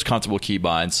you got those comfortable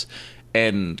keybinds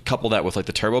and couple that with like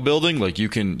the turbo building, like you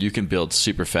can build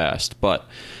super fast. But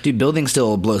dude, building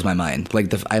still blows my mind.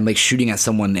 Like I'm like shooting at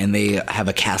someone and they have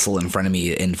a castle in front of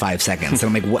me in 5 seconds,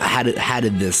 and I'm like, how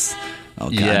did this? Oh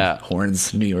god, yeah.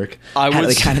 Horns, New York. How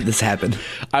did this happen?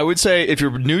 I would say if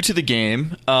you're new to the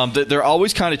game, they're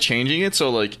always kind of changing it. So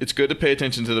like it's good to pay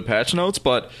attention to the patch notes,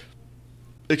 but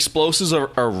explosives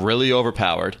are really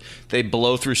overpowered. They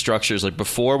blow through structures. Like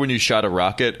before, when you shot a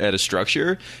rocket at a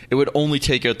structure, it would only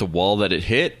take out the wall that it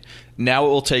hit. Now it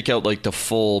will take out like the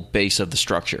full base of the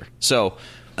structure. So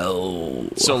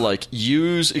like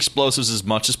use explosives as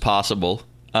much as possible.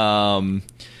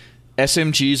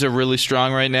 SMGs are really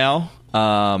strong right now.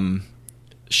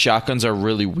 Shotguns are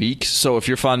really weak. So if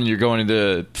you're finding you're going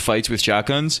into fights with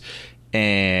shotguns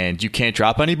and you can't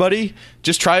drop anybody,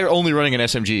 just try only running an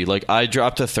SMG. Like, I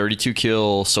dropped a 32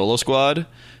 kill solo squad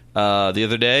the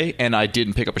other day, and I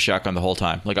didn't pick up a shotgun the whole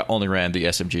time. Like, I only ran the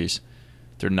SMGs.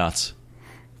 They're nuts.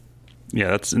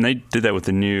 Yeah, and they did that with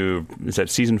the new. Is that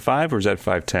season 5 or is that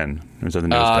 5.10? Or is that the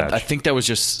newest patch? I think that was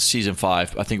just season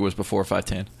 5. I think it was before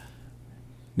 5.10.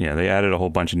 Yeah, they added a whole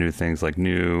bunch of new things like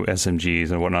new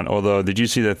SMGs and whatnot. Although, did you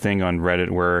see that thing on Reddit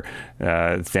where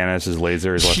Thanos'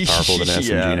 laser is less powerful than an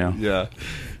SMG now?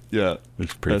 Yeah.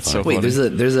 It's pretty That's funny. so Wait, funny.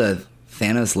 there's a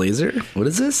Thanos laser? What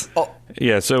is this? Oh,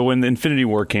 Yeah, so when Infinity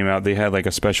War came out, they had like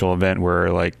a special event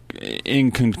where, like,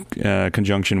 in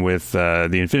conjunction with the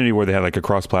Infinity War, they had like a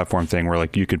cross-platform thing where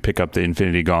like you could pick up the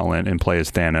Infinity Gauntlet and play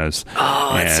as Thanos.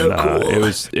 Oh, and that's so cool.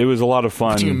 it was a lot of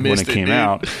fun You when missed it it, came dude.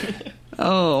 out.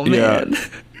 Oh, man. Yeah.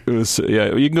 It was,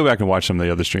 yeah, you can go back and watch some of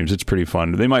the other streams. It's pretty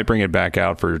fun. They might bring it back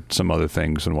out for some other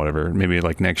things and whatever. Maybe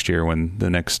like next year when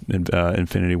the next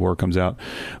Infinity War comes out.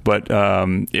 But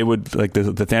it would, like, the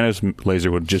Thanos laser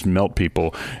would just melt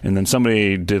people. And then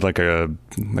somebody did like a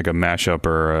mashup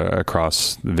or a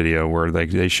cross video where like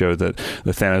they showed that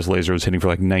the Thanos laser was hitting for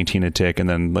like 19 a tick, and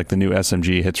then like the new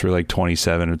SMG hits for like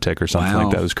 27 a tick or something like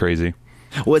that. It was crazy.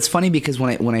 Well, it's funny because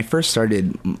when I first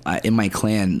started in my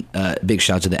clan, big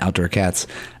shout out to the Outdoor Cats.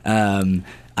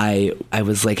 I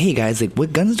was like, hey guys, like,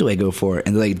 what guns do I go for?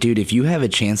 And they're like, dude, if you have a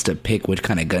chance to pick which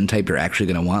kind of gun type you're actually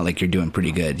going to want, like, you're doing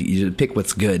pretty good. You just pick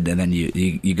what's good, and then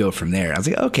you go from there. I was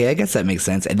like, okay, I guess that makes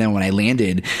sense. And then when I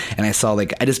landed and I saw,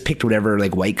 like, I just picked whatever,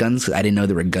 like, white guns. I didn't know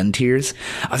there were gun tiers.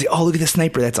 I was like, oh, look at the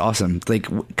sniper. That's awesome. Like,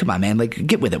 come on, man. Like,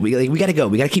 get with it. We got to go.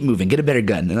 We got to keep moving. Get a better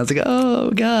gun. And I was like, oh,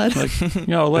 God. Like,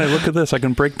 look at this. I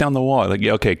can break down the wall. Like,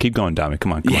 yeah, okay, keep going, Dominic.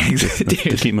 Come on.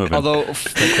 Just keep moving. Although,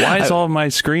 like, why is all of my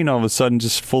screen all of a sudden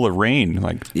just full of rain?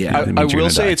 Like, yeah, I will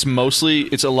say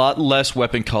it's a lot less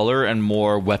weapon color and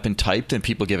more weapon type than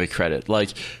people give it credit. Like,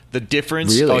 the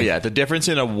difference, really? Oh yeah, the difference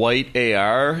in a white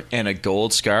AR and a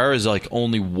gold SCAR is like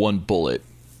only one bullet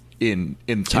in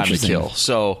time to kill.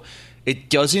 So it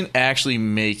doesn't actually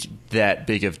make that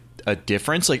big of a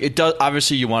difference. Like, it does,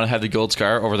 obviously you want to have the gold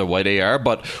SCAR over the white AR,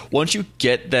 but once you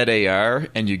get that AR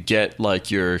and you get like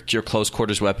your close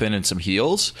quarters weapon and some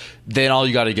heals, then all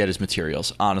you got to get is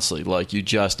materials. Honestly, like, you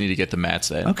just need to get the mats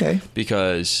then. Okay,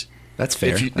 because that's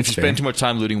fair. If you spend too much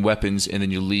time looting weapons and then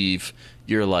you leave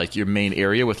your main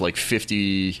area with like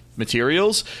 50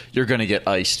 materials, you're gonna get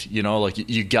iced. You know, like,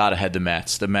 you gotta have the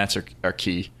mats. The mats are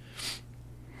key.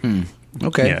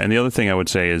 Okay. Yeah, and the other thing I would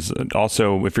say is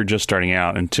also, if you're just starting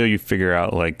out, until you figure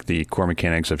out like the core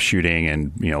mechanics of shooting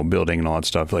and, you know, building and all that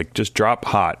stuff, like, just drop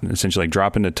hot, essentially, like,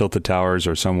 drop into Tilted Towers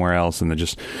or somewhere else, and then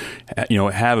just, you know,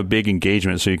 have a big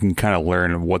engagement so you can kind of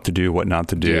learn what to do, what not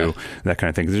to do, that kind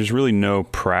of thing. 'Cause there's really no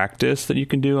practice that you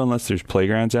can do unless there's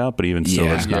playgrounds out, but even so,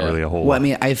 it's not really a whole lot. Well, I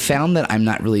mean, I found that I'm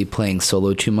not really playing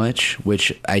solo too much,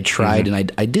 which I tried,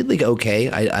 and I did, like, okay.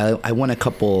 I won a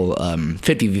couple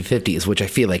 50v50s, which I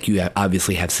feel like you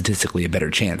obviously have statistically a better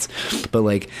chance. But,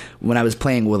 like, when I was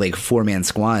playing with, like, 4-man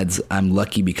squads, I'm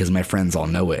lucky because my friends all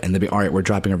know it, and they'll be, all right, we're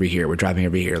dropping over here,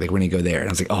 like, we're gonna go there. And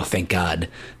I was like, oh, thank God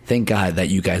that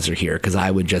you guys are here, because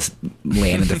I would just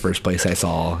land in the first place I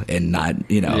saw and not,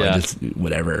 you know, just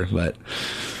whatever. But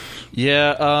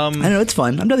yeah, I don't know, it's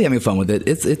fun. I'm definitely having fun with it.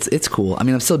 It's cool. I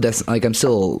mean, I'm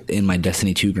still in my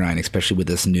Destiny 2 grind, especially with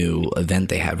this new event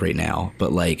they have right now.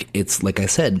 But, like, it's like I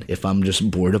said, if I'm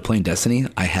just bored of playing Destiny,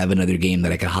 I have another game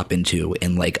that I can hop into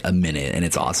in like a minute, and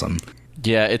it's awesome.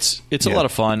 Yeah, it's a lot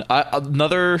of fun.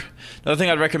 Another thing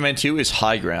I'd recommend too is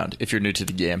high ground if you're new to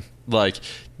the game. Like,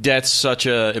 that's such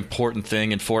a important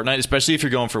thing in Fortnite, especially if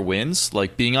you're going for wins.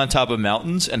 Like, being on top of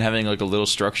mountains and having like a little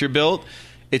structure built,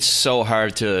 it's so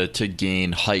hard to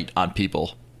gain height on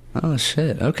people. Oh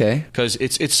shit! Okay. Because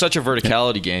it's such a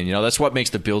verticality game. You know, that's what makes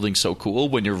the building so cool.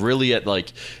 When you're really at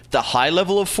like the high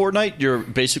level of Fortnite, you're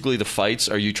basically, the fights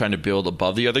are you trying to build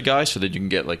above the other guy so that you can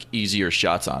get like easier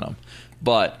shots on them.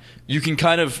 But you can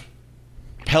kind of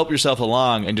help yourself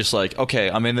along and just like, okay,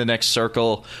 I'm in the next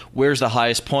circle. Where's the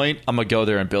highest point? I'm gonna go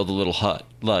there and build a little hut.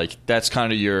 Like, that's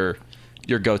kind of your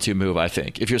go-to move, I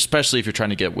think. Especially if you're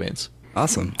trying to get wins.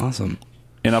 Awesome.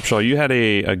 And Upshaw, you had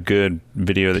a good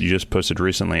video that you just posted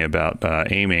recently about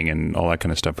aiming and all that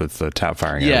kind of stuff with tap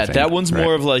firing. Yeah, everything, that one's right?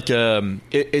 more of like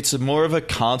it's more of a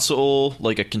console,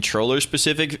 like a controller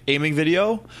specific aiming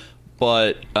video,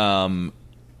 but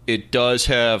it does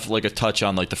have like a touch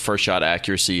on like the first shot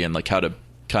accuracy and like how to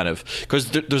kind of,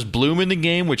 because there's bloom in the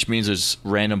game, which means there's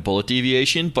random bullet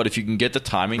deviation, but if you can get the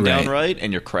timing down right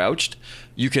and you're crouched,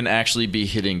 you can actually be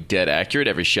hitting dead accurate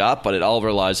every shot, but it all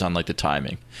relies on like the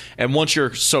timing. And once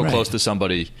you're so close to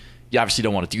somebody, you obviously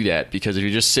don't want to do that, because if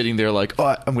you're just sitting there like,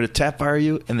 oh, I'm going to tap fire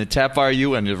you and then tap fire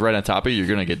you and you're right on top of you, you're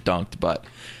going to get dunked. But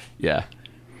yeah.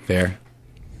 Fair.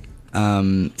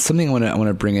 Something I want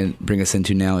to bring us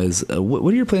into now is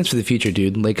what are your plans for the future,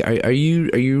 dude? Like, are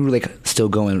you like still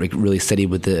going like really steady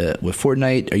with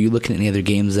Fortnite? Are you looking at any other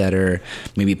games that are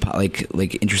maybe like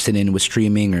interested in with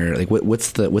streaming, or like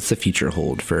what's the future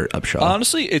hold for Upshaw?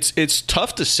 Honestly, it's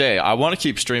tough to say. I want to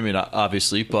keep streaming,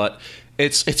 obviously, but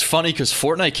it's funny because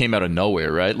Fortnite came out of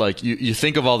nowhere, right? Like you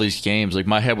think of all these games, like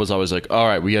my head was always like, all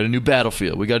right, we got a new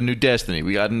Battlefield, we got a new Destiny,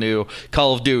 we got a new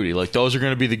Call of Duty. Like those are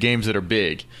going to be the games that are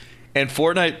big. And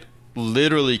Fortnite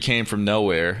literally came from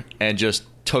nowhere and just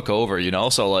took over, you know?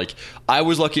 So, like, I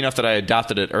was lucky enough that I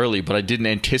adopted it early, but I didn't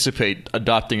anticipate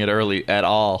adopting it early at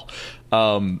all.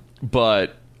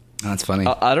 But that's funny.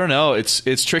 I don't know.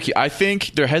 It's tricky. I think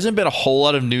there hasn't been a whole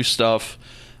lot of new stuff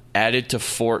added to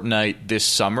Fortnite this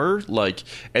summer. Like,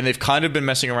 and they've kind of been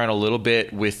messing around a little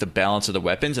bit with the balance of the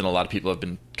weapons, and a lot of people have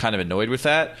been kind of annoyed with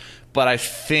that. But I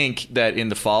think that in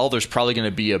the fall, there's probably going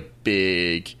to be a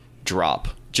big drop.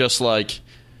 Just like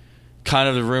kind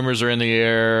of the rumors are in the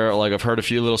air. Like I've heard a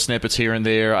few little snippets here and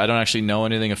there. I don't actually know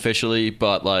anything officially,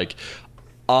 but like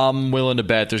I'm willing to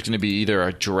bet there's going to be either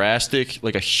a drastic,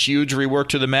 like a huge rework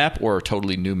to the map, or a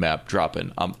totally new map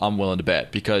dropping. I'm willing to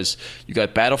bet, because you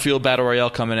got Battlefield Battle Royale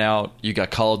coming out. You got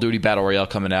Call of Duty Battle Royale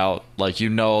coming out. Like, you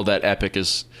know that Epic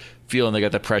is feeling they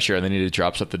got the pressure and they need to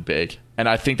drop something big. And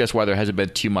I think that's why there hasn't been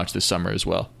too much this summer as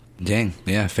well. Dang.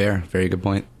 Yeah, fair. Very good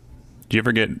point. Do you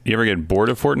ever get bored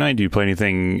of Fortnite? Do you play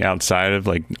anything outside of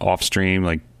like off stream?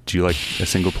 Like, do you like a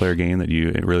single player game that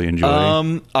you really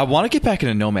enjoy? I want to get back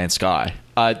into No Man's Sky.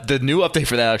 The new update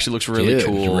for that actually looks really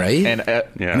cool, right? And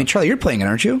I mean, Charlie, you're playing it,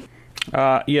 aren't you?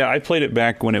 Yeah, I played it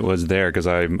back when it was there, because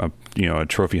I'm a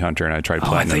trophy hunter, and I tried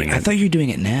platinuming it. I thought you were doing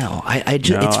it now.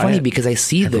 It's funny because I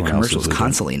see the commercials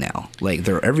constantly now. Like,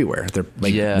 they're everywhere. They're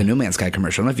like the No Man's Sky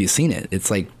commercial. I don't know if you've seen it. It's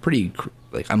like pretty.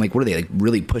 Like, I'm like, what are they like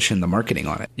really pushing the marketing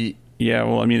on it? Yeah,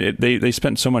 well, I mean, they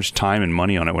spent so much time and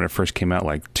money on it when it first came out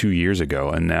like 2 years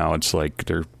ago, and now it's like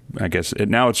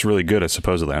now it's really good.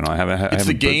 Supposedly, I don't know. It's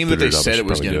the game that they said it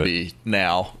was going to be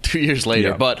now, 2 years later.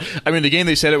 Yeah. But I mean, the game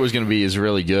they said it was going to be is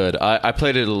really good. I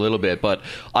played it a little bit, but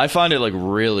I find it like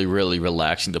really, really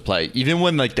relaxing to play. Even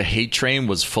when like the hate train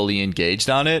was fully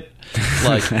engaged on it,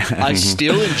 like I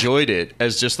still enjoyed it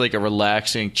as just like a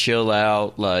relaxing, chill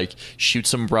out, like shoot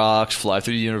some rocks, fly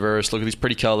through the universe, look at these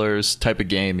pretty colors type of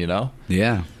game, you know?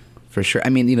 Yeah. For sure. I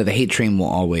mean, the hate train will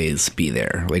always be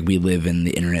there. Like, we live in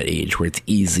the internet age where it's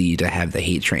easy to have the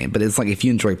hate train. But it's like, if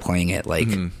you enjoy playing it, like,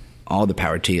 all the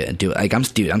power to you, and do it. Like, I'm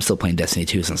still playing Destiny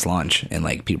 2 since launch. And,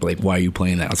 like, people are like, why are you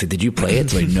playing that? I was like, did you play it?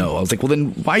 It's like, no. I was like, well,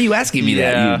 then why are you asking me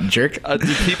that, you jerk?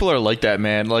 People are like that,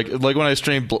 man. Like when I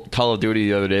streamed Call of Duty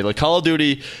the other day. Like, Call of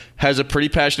Duty has a pretty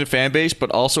passionate fan base,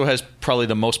 but also has probably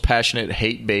the most passionate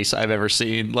hate base I've ever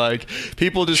seen. Like,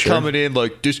 people just coming in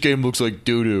like, this game looks like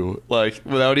doo-doo, like,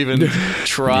 without even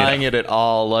trying it at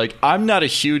all. Like, I'm not a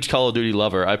huge Call of Duty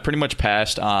lover. I pretty much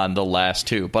passed on the last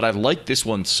two, but I like this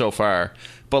one so far.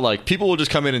 But, like, people will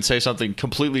just come in and say something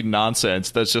completely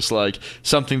nonsense that's just, like,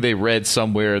 something they read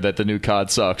somewhere that the new COD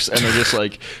sucks. And they're just,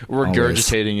 like,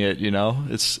 regurgitating it, you know?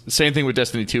 It's the same thing with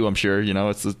Destiny 2, I'm sure. You know,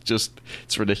 it's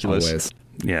ridiculous. Always.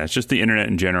 Yeah, it's just the internet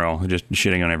in general, just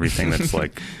shitting on everything that's,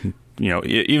 like... You know,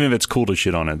 even if it's cool to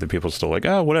shit on it, the people still like,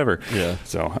 oh, whatever. Yeah.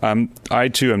 So I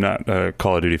too am not a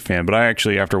Call of Duty fan, but I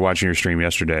actually, after watching your stream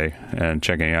yesterday and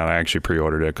checking it out, I actually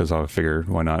pre-ordered it because I figured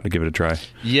why not give it a try.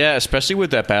 Yeah, especially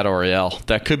with that Battle Royale.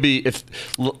 That could be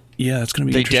Yeah, it's going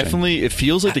to be. They definitely. It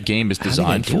feels like the game is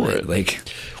designed for it. Like,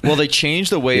 well, they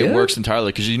changed the way it works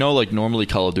entirely, because like normally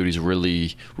Call of Duty is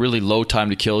really, really low time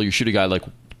to kill. You shoot a guy like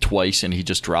twice and he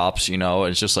just drops, and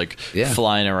it's just like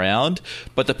flying around.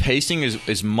 But the pacing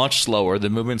is much slower. The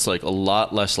movement's like a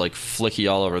lot less like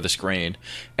flicky all over the screen,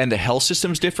 and the health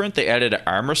system's different. They added an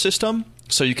armor system,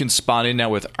 so you can spawn in now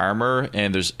with armor,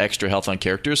 and there's extra health on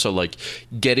characters. So like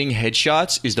getting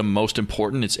headshots is the most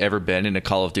important it's ever been in a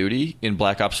Call of Duty in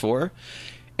Black Ops 4.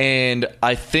 And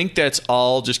I think that's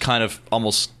all just kind of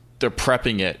almost, they're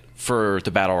prepping it for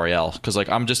the Battle Royale, because like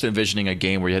I'm just envisioning a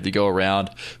game where you have to go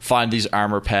around, find these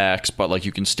armor packs, but like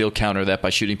you can still counter that by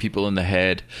shooting people in the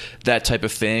head, that type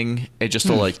of thing, and just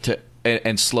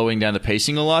and slowing down the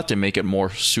pacing a lot to make it more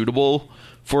suitable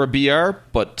for a BR,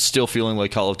 but still feeling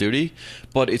like Call of Duty.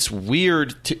 But it's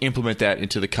weird to implement that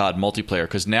into the COD multiplayer,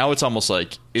 because now it's almost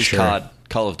like, is COD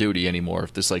Call of Duty anymore.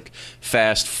 This like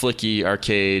fast, flicky,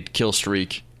 arcade, kill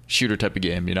streak, shooter type of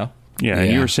game, you know? Yeah,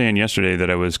 and you were saying yesterday that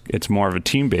it's more of a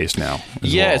team-based now.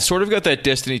 Yeah, it's sort of got that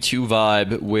Destiny 2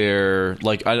 vibe where,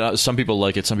 like, some people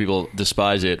like it, some people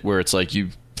despise it, where it's like you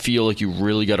feel like you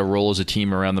really got to roll as a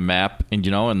team around the map, and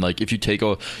you know, and like if you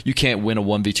you can't win a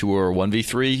 1v2 or a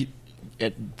 1v3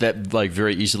 that like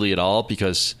very easily at all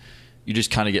because you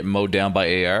just kind of get mowed down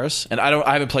by ARs. And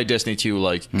I haven't played Destiny 2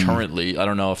 like currently. I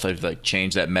don't know if they've like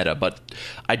changed that meta, but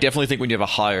I definitely think when you have a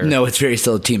higher... No, it's very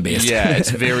still team based. Yeah, it's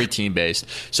very team based.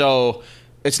 So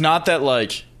it's not that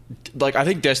like I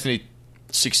think Destiny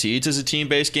succeeds as a team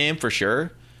based game for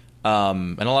sure.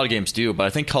 And a lot of games do, but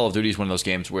I think Call of Duty is one of those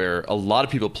games where a lot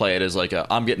of people play it as like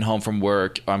I'm getting home from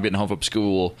work, or I'm getting home from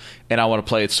school, and I want to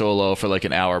play it solo for like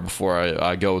an hour before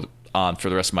I go on for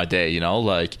the rest of my day, you know,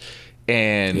 like.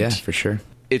 And yeah, for sure.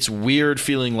 It's weird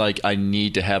feeling like I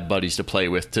need to have buddies to play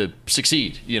with to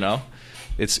succeed, you know?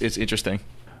 It's interesting.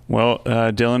 Well,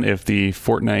 Dylan, if the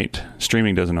Fortnite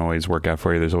streaming doesn't always work out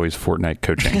for you, there's always Fortnite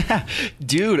coaching.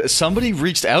 Dude, somebody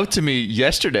reached out to me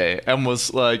yesterday and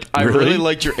was like, I really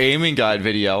liked your aiming guide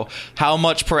video. How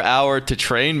much per hour to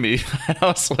train me? And I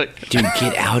was like... Dude,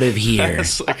 get out of here. I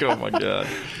was like, oh my God.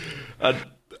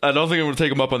 I don't think I'm going to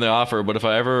take them up on the offer, but if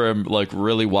I ever am like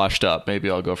really washed up, maybe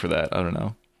I'll go for that. I don't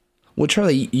know. Well,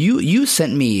 Charlie, you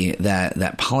sent me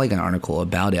that Polygon article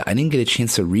about it. I didn't get a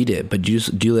chance to read it, but do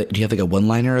you have like a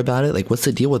one-liner about it? Like, what's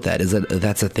the deal with that? Is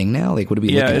that's a thing now? Like, what are we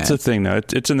looking at? Yeah, it's a thing now.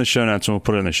 It's in the show notes, and we'll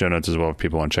put it in the show notes as well if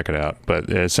people want to check it out.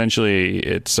 But essentially,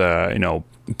 it's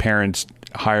parents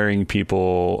hiring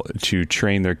people to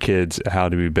train their kids how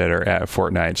to be better at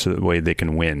Fortnite so that way they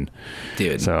can win.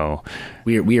 Dude, so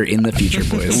we are in the future,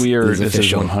 boys. This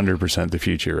is 100% the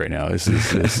future right now. This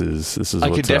is I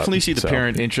what's could definitely up, see the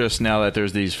parent interest now that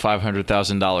there's these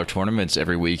 $500,000 tournaments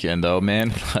every weekend, though,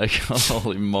 man. Like,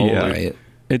 holy moly. Yeah, right.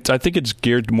 I think it's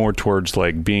geared more towards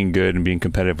like being good and being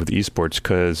competitive with esports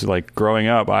because like growing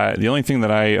up, the only thing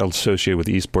that I associated with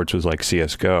esports was like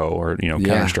CS:GO or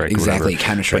Counter-Strike. Exactly,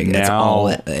 Counter-Strike.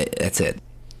 That's it.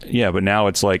 Yeah, but now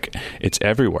it's like it's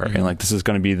everywhere, and like this is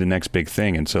going to be the next big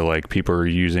thing, and so like people are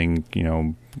using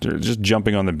they're just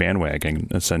jumping on the bandwagon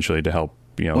essentially to help.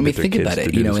 I mean, think about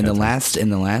it. In the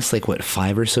last like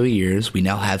 5 or so years, we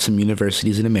now have some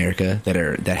universities in America that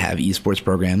have esports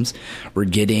programs. We're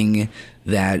getting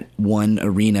that one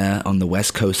arena on the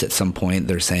West Coast at some point.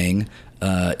 They're saying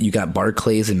you got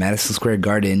Barclays and Madison Square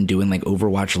Garden doing like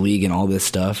Overwatch League and all this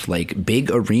stuff. Like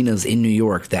big arenas in New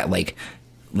York that like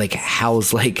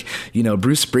house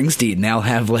Bruce Springsteen now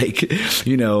have like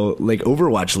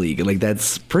Overwatch League. Like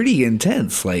that's pretty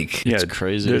intense. Like it's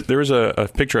crazy. There was a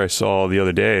picture I saw the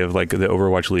other day of like the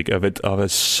Overwatch League of a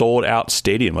sold out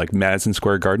stadium, like Madison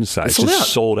Square Garden size,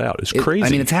 sold out. It's crazy. I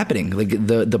mean, it's happening. Like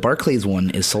the Barclays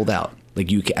one is sold out.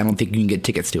 Like I don't think you can get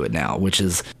tickets to it now, which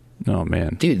is oh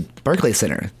man, dude, Barclays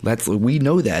Center. We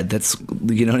know that. That's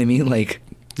you know what I mean, like.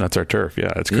 That's our turf.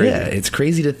 Yeah, it's crazy. Yeah, it's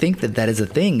crazy to think that is a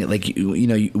thing. Like,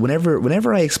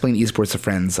 whenever I explain esports to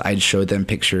friends, I'd show them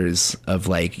pictures of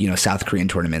like, South Korean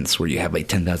tournaments where you have like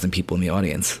 10,000 people in the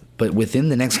audience. But within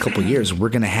the next couple of years, we're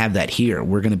going to have that here.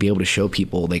 We're going to be able to show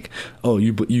people like, oh,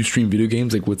 you stream video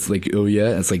games? Like, what's like, oh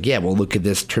yeah? And it's like, yeah, well, look at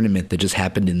this tournament that just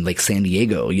happened in like San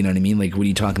Diego. You know what I mean? Like, what are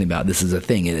you talking about? This is a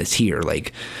thing and it's here.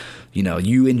 Like,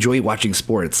 you enjoy watching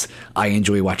sports. I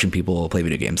enjoy watching people play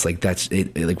video games. Like that's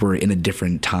it. Like we're in a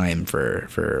different time for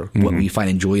what we find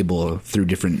enjoyable through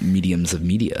different mediums of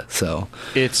media. So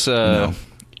it's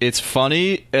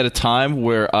funny at a time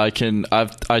where I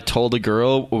told a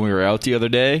girl when we were out the other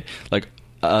day, like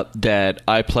that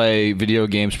I play video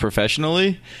games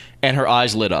professionally, and her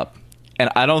eyes lit up. And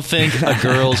I don't think a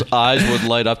girl's eyes would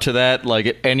light up to that like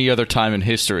at any other time in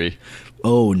history.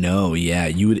 Oh no, yeah,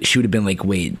 she would have been like,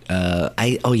 wait,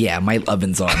 my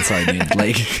oven's on, sorry, dude.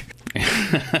 Like,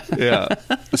 yeah,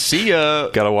 see ya.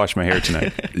 Gotta wash my hair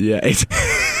tonight. Yeah,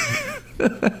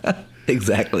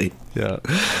 exactly. Yeah,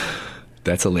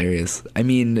 that's hilarious. I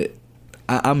mean,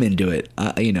 I'm into it.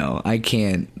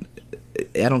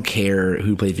 I don't care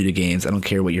who plays video games. I don't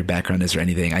care what your background is or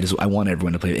anything. I want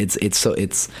everyone to play. It's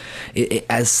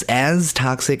as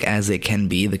toxic as it can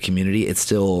be. The community, it's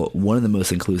still one of the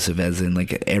most inclusive. As in,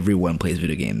 like everyone plays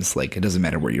video games. Like it doesn't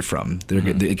matter where you're from.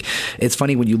 It's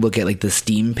funny when you look at like the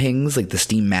Steam pings, like the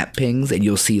Steam map pings, and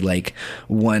you'll see like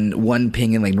one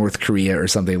ping in like North Korea or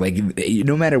something. Like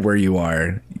no matter where you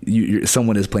are,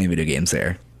 someone is playing video games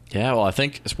there. Yeah, well, I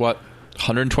think it's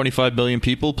 125 million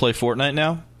people play Fortnite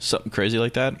now? Something crazy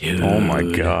like that? Dude, oh my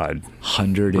God.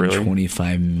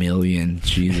 125 million.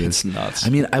 Jesus. It's nuts. I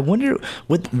mean, I wonder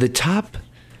what the top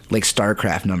like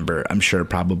StarCraft number, I'm sure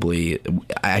probably,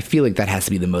 I feel like that has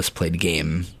to be the most played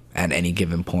game at any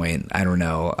given point. I don't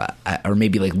know, or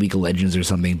maybe like League of Legends or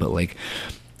something, but like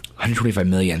 125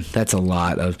 million, that's a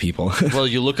lot of people. Well,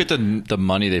 you look at the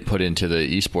money they put into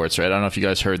the esports, right? I don't know if you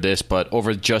guys heard this, but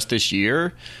over just this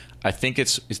year, I think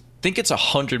it's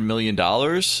 $100 million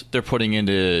they're putting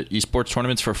into esports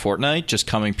tournaments for Fortnite, just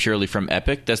coming purely from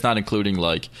Epic. That's not including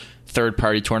like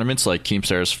third-party tournaments like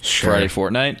Keemstar's Friday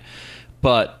Fortnite.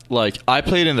 But like I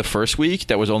played in the first week,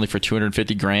 that was only for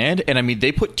 $250,000, and I mean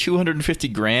they put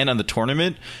 $250,000 on the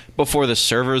tournament before the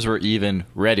servers were even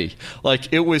ready.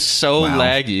 Like it was so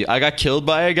laggy. I got killed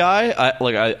by a guy.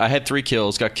 I had 3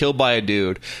 kills, got killed by a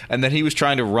dude, and then he was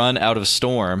trying to run out of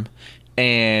Storm,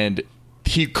 and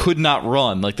he could not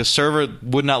run. Like the server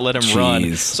would not let him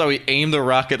run. So he aimed the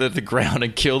rocket at the ground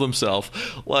and killed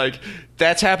himself. Like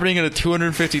that's happening in a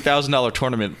 $250,000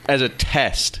 tournament as a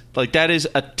test. Like that is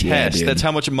a test. Yeah, that's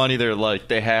how much money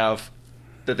they have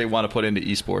that they want to put into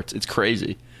esports. It's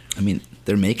crazy. I mean,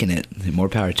 they're making it. More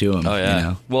power to them. Oh yeah. You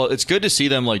know? Well, it's good to see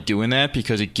them like doing that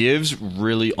because it gives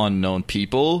really unknown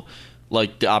people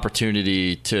like the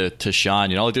opportunity to shine.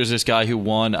 You know, like there's this guy who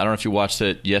won, I don't know if you watched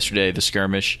it yesterday, the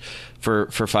skirmish for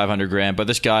 $500,000, but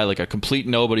this guy, like a complete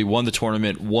nobody, won the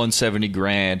tournament, won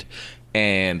 $70,000,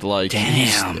 and like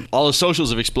all his socials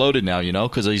have exploded now, you know,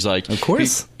 because he's like, of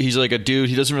course, he's like a dude,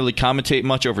 he doesn't really commentate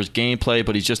much over his gameplay,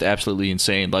 but he's just absolutely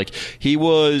insane. Like he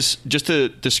was, just to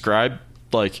describe,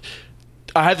 like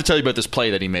I had to tell you about this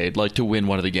play that he made, like to win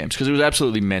one of the games, because it was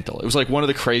absolutely mental. It was like one of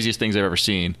the craziest things I've ever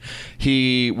seen.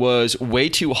 He was way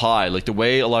too high. Like the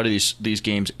way a lot of these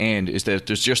games end is that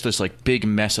there's just this like big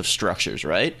mess of structures,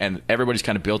 right? And everybody's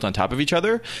kind of built on top of each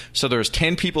other. So there's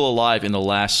 10 people alive in the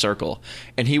last circle,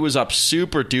 and he was up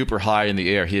super duper high in the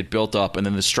air. He had built up, and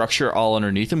then the structure all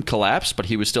underneath him collapsed, but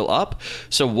he was still up.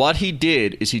 So what he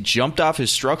did is he jumped off his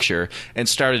structure and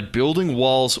started building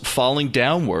walls falling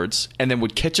downwards, and then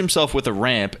would catch himself with a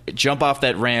ramp, jump off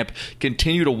that ramp,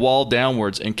 continue to wall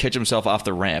downwards, and catch himself off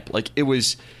the ramp. Like it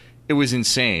was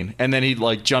insane. And then he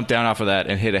like jumped down off of that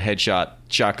and hit a headshot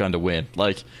shotgun to win.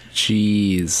 Like,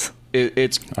 jeez,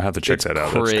 it's I have to check that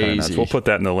out. Crazy. That's kind of nice. We'll put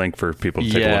that in the link for people to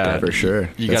take a look at. For sure.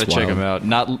 You got to check him out.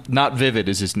 Not Vivid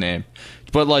is his name,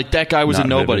 but like that guy was a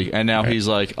nobody, and now he's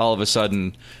like all of a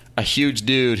sudden a huge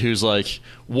dude who's like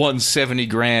won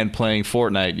 $70,000 playing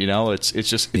Fortnite. You know, it's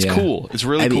cool. It's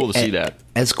really cool to see that.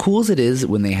 As cool as it is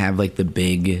when they have like the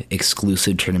big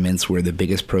exclusive tournaments where the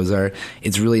biggest pros are,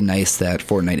 it's really nice that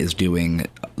Fortnite is doing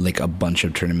like a bunch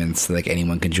of tournaments that like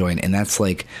anyone can join, and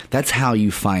that's how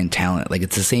you find talent. Like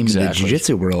it's the same in the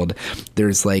jiu-jitsu world.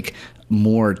 There's like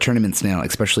more tournaments now,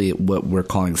 especially what we're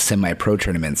calling semi-pro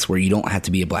tournaments, where you don't have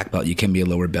to be a black belt, you can be a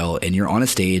lower belt, and you're on a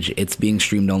stage, it's being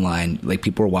streamed online, like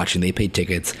people are watching, they paid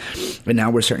tickets. But now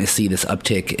we're starting to see this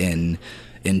uptick in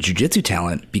jiu-jitsu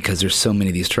talent because there's so many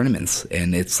of these tournaments,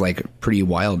 and it's like pretty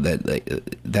wild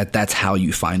that that's how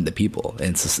you find the people. And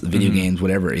it's just video games,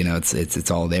 whatever, you know,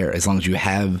 it's all there. As long as you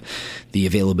have the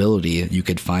availability, you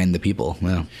could find the people.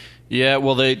 Wow. Yeah,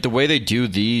 well, the way they do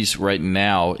these right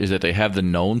now is that they have the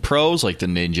known pros, like the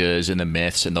Ninjas and the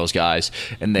Myths and those guys,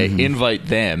 and they invite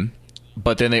them,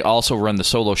 but then they also run the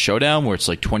solo showdown where it's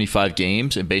like 25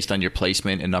 games, and based on your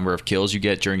placement and number of kills you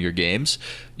get during your games,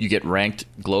 you get ranked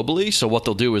globally. So what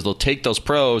they'll do is they'll take those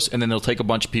pros, and then they'll take a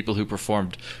bunch of people who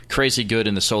performed crazy good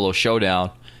in the solo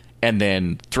showdown and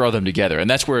then throw them together. And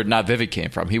that's where Not Vivid came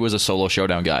from. He was a solo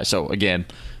showdown guy. So again,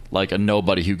 like a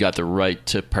nobody who got the right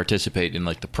to participate in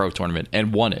like the pro tournament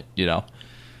and won it, you know?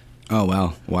 Oh,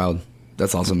 wow. Wild.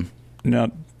 That's awesome.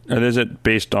 Now, is it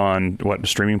based on what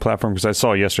streaming platform? Because I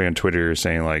saw yesterday on Twitter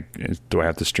saying like, do I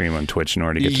have to stream on Twitch in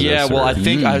order to get to this? Yeah, well, I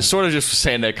think I was sort of just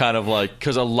saying that kind of like,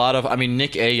 because a lot of, I mean,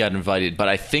 Nick A got invited, but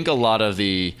I think a lot of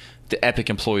the Epic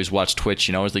employees watch Twitch,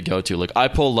 you know, as they go to. Like I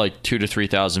pulled like 2,000 to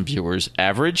 3,000 viewers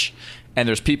average, and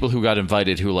there's people who got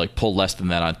invited who like pull less than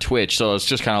that on Twitch. So it's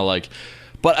just kind of like,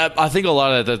 but I think a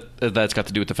lot of that's got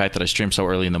to do with the fact that I stream so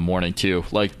early in the morning too.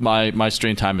 Like my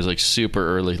stream time is like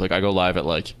super early. Like I go live at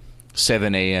like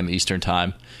 7 a.m. Eastern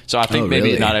time. So I think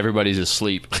maybe not everybody's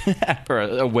asleep or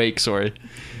awake. Sorry.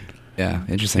 Yeah,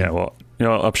 interesting. Yeah, well, you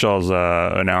know, Upshaw's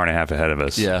an hour and a half ahead of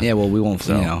us. Yeah. Well, we won't.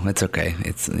 So. You know, it's okay.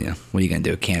 It's what are you gonna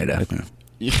do, Canada?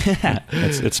 Yeah,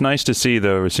 it's nice to see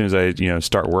though. As soon as I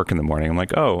start work in the morning, I'm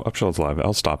like, oh, Upshaw's live.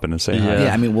 I'll stop in and say hi.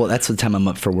 Yeah, I mean, well, that's the time I'm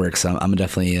up for work, so I'm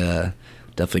definitely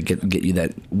get you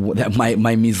that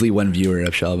my measly one viewer,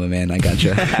 Upshaw, my man. I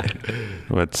gotcha.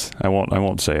 I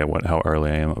won't say how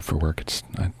early I am up for work.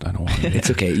 I don't want to. It's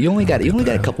okay. You only got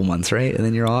a couple months, right? And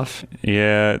then you're off.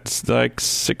 Yeah, it's like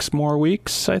 6 more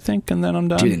weeks, I think, and then I'm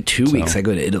done. Dude, in 2 weeks I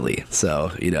go to Italy,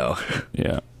 so you know.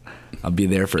 Yeah. I'll be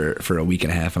there for a week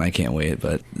and a half, and I can't wait.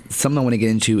 But something I want to get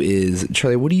into is,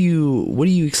 Charlie, what are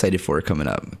you excited for coming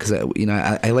up? Because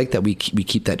I like that we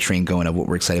keep that train going of what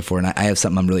we're excited for, and I have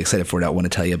something I'm really excited for that I want to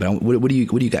tell you. But what do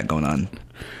you got going on?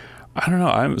 I don't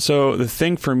know. So the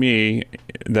thing for me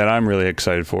that I'm really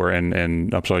excited for,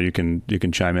 and Upshaw, you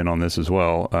can chime in on this as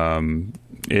well.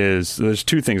 Is there's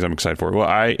two things I'm excited for. Well,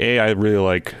 I really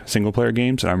like single player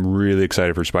games, and I'm really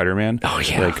excited for Spider-Man. Oh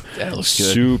yeah, that looks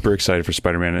good. Super excited for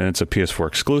Spider-Man, and it's a PS4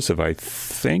 exclusive. I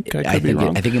think I could be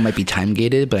wrong. I think it might be time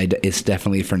gated, but it's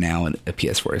definitely for now a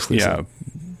PS4 exclusive. Yeah.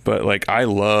 But like, I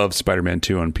love Spider-Man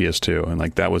 2 on PS2, and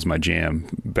like that was my jam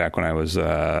back when I was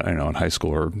in high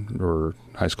school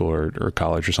or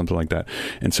college or something like that.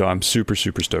 And so I'm super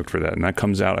stoked for that. And that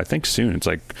comes out, I think, soon. It's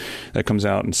like that comes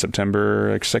out in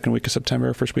September, like second week of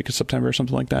September, first week of September, or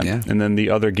something like that. Yeah. And then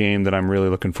the other game that I'm really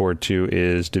looking forward to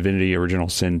is Divinity Original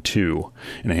Sin 2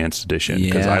 Enhanced Edition,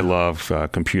 because I love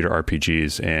computer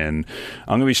RPGs, and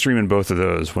I'm gonna be streaming both of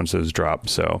those once those drop.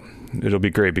 So it'll be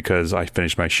great because I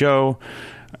finished my show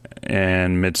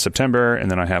and mid-September, and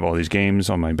then I have all these games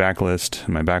on my backlist,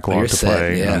 my backlog to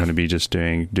play. Yeah. I'm going to be just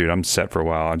doing, I'm set for a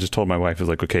while. I just told my wife, I was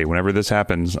like, okay, whenever this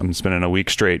happens, I'm spending a week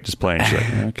straight just playing. She's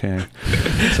like, okay.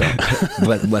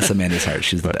 So. Bless Amanda's heart.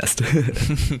 She's the best.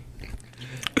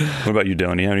 What about you,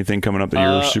 Dylan? You have anything coming up that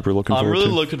you're super looking forward to? I'm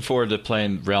really looking forward to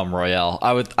playing Realm Royale.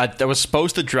 I was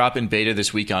supposed to drop in beta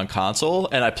this week on console,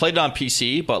 and I played it on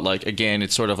PC, but like, again,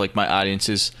 it's sort of like my audience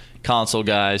is console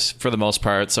guys for the most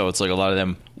part, so it's like a lot of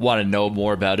them want to know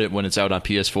more about it when it's out on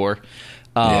PS4.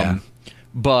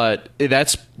 But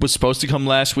that's was supposed to come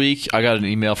last week. I got an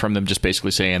email from them just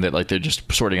basically saying that like they're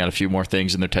just sorting out a few more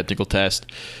things in their technical test.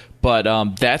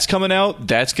 But that's coming out.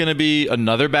 That's going to be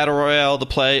another battle royale to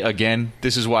play. Again,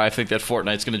 this is why I think that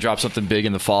Fortnite's going to drop something big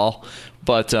in the fall.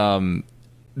 But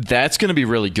that's going to be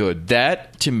really good.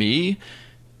 That, to me,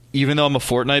 even though I'm a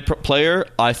Fortnite player,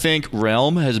 I think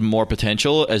Realm has more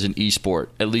potential as an esport,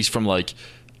 at least from like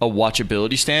a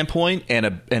watchability standpoint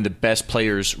and the best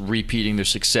players repeating their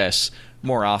success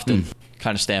more often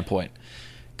kind of standpoint.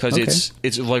 Because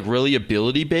it's like really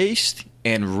ability based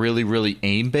and really, really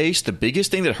aim based. The biggest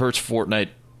thing that hurts Fortnite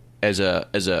as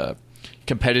a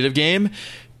competitive game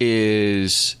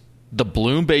is the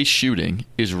bloom based shooting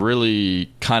is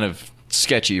really kind of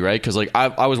sketchy, right? Because like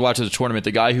I was watching the tournament,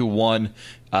 the guy who won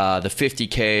the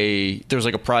 50K, there was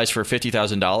like a prize for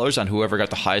 $50,000 on whoever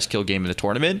got the highest kill game in the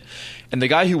tournament, and the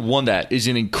guy who won that is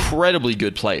an incredibly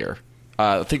good player.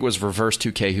 I think it was Reverse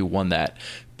 2K who won that,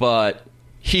 but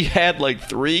he had like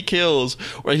 3 kills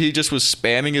where he just was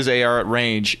spamming his AR at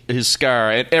range, his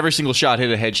Scar, and every single shot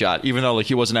hit a headshot, even though like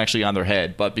he wasn't actually on their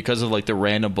head. But because of like the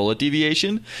random bullet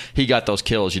deviation, he got those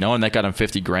kills, and that got him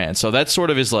 $50,000. So that sort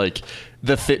of is like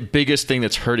the biggest thing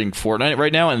that's hurting Fortnite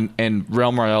right now, and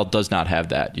Realm Royale does not have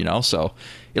that, So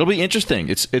it'll be interesting.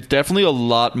 It's definitely a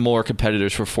lot more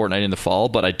competitors for Fortnite in the fall,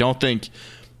 but I don't think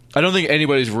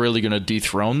anybody's really going to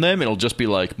dethrone them. It'll just be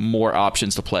like more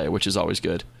options to play, which is always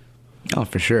good. Oh,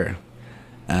 for sure.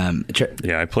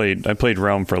 Yeah, I played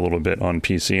Realm for a little bit on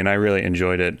PC, and I really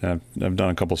enjoyed it. I've done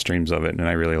a couple streams of it, and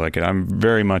I really like it. I'm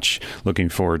very much looking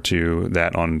forward to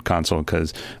that on console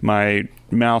because my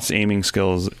mouse aiming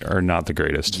skills are not the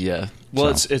greatest. Yeah.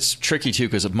 Well, it's tricky, too,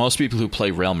 because most people who play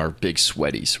Realm are big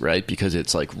sweaties, right? Because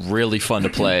it's, like, really fun to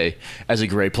play as a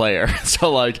great player.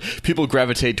 So, like, people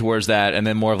gravitate towards that, and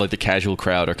then more of, like, the casual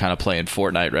crowd are kind of playing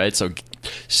Fortnite, right? So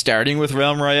starting with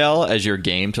Realm Royale as your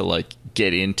game to, like,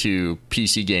 get into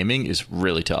PC gaming is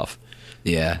really tough.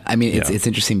 Yeah. I mean, it's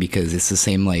interesting because it's the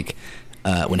same, like,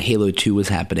 when Halo 2 was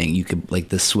happening, you could, like,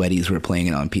 the sweaties were playing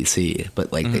it on PC,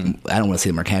 but like, I don't want to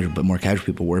say more casual, but more casual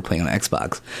people were playing on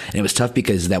Xbox, and it was tough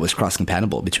because that was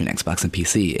cross-compatible between Xbox and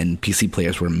PC, and PC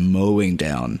players were mowing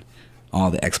down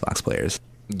all the Xbox players.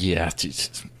 Yeah.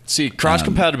 See,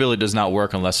 cross-compatibility does not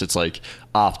work unless it's, like,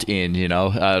 opt-in,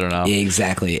 I don't know.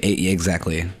 Exactly.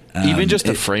 Even just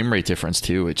the frame rate difference,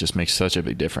 too, it just makes such a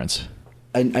big difference.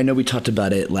 I know we talked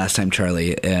about it last time,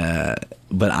 Charlie,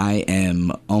 but I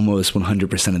am almost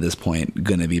 100% at this point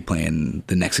going to be playing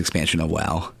the next expansion of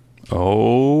WoW.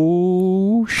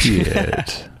 Oh,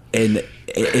 shit. And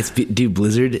dude,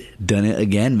 Blizzard done it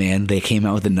again, man. They came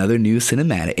out with another new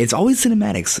cinematic. It's always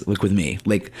cinematics, like with me.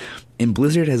 Like, and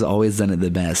Blizzard has always done it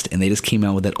the best, and they just came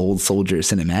out with that Old Soldier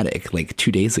cinematic like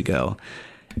 2 days ago.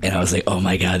 And I was like, oh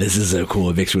my God, this is so cool.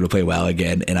 It makes me want to play WoW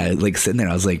again. And I like sitting there,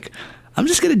 I was like, I'm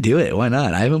just going to do it. Why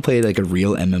not? I haven't played like a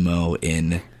real MMO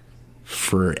in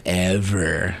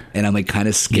forever. And I'm like kind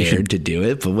of scared to do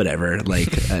it, but whatever. Like,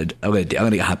 I'm going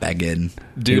to hop back in.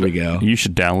 Dude, here we go. You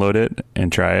should download it and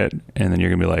try it. And then you're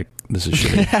going to be like, this is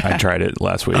shitty. I tried it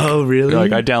last week. Oh, really?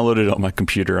 Like I downloaded it on my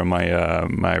computer on my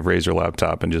my Razer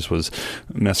laptop and just was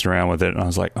messing around with it. And I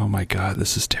was like, oh my God,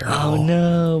 this is terrible. Oh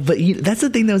no! But that's the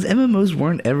thing. Those MMOs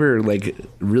weren't ever like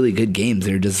really good games.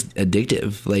 They're just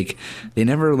addictive. Like they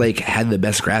never like had the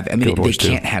best graphics. I mean, they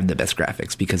can't have the best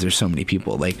graphics because there's so many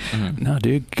people. Like, no,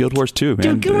 dude, Guild Wars 2, man.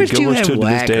 Dude, Guild Wars 2 have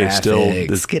whack graphics. Still,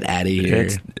 get out of here.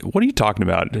 What are you talking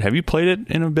about? Have you played it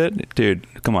in a bit, dude?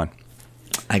 Come on.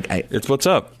 It's what's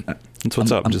up. It's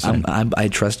what's up. Just saying. I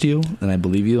trust you and I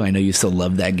believe you. I know you still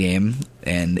love that game,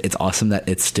 and it's awesome that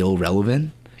it's still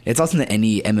relevant. It's awesome that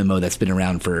any MMO that's been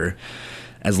around for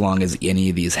as long as any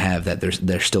of these have, that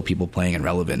there's still people playing and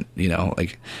relevant. You know,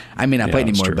 like I may not play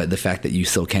anymore, true. But the fact that you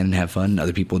still can have fun,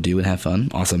 other people do and have fun,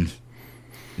 awesome.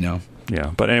 You know.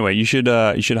 Yeah, but anyway, you should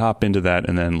hop into that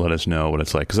and then let us know what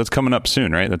it's like, because that's coming up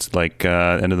soon, right? That's like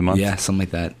end of the month. Yeah, something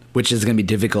like that. Which is going to be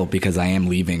difficult because I am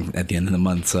leaving at the end of the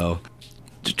month, so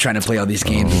trying to play all these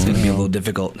games is going to be a little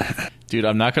difficult. Dude,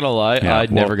 I'm not going to lie. I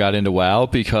never got into WoW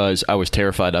because I was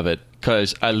terrified of it.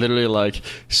 Because I literally like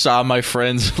saw my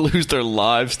friends lose their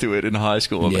lives to it in high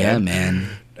school. Yeah, man.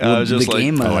 I was just the like,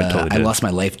 game I lost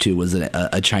my life to was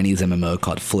a Chinese MMO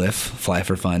called Fly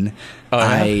for Fun. Oh,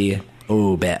 yeah?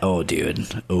 Bad. Oh,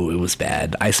 dude. Oh, it was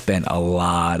bad. I spent a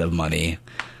lot of money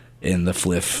in the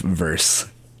Fliff verse.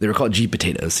 They were called G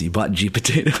potatoes. So you bought G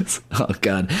potatoes. Oh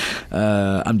God.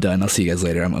 I'm done. I'll see you guys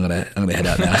later. I'm gonna head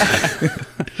out now.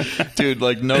 Dude,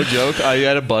 like no joke. I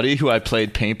had a buddy who I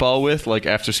played paintball with, like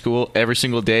after school, every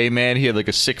single day. Man, he had like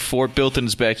a sick fort built in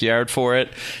his backyard for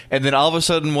it. And then all of a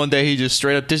sudden, one day, he just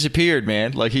straight up disappeared.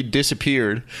 Man, like he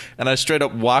disappeared. And I straight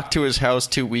up walked to his house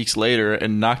 2 weeks later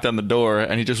and knocked on the door,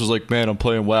 and he just was like, "Man, I'm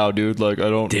playing WoW, dude. Like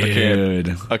I can't,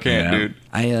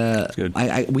 yeah. dude."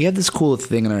 We have this cool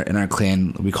thing in our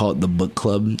clan. We call it the book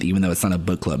club, even though it's not a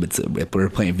book club. We're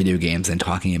playing video games and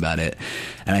talking about it.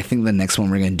 And I think the next one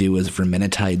we're going to do is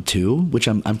Vermintide 2, which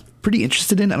I'm pretty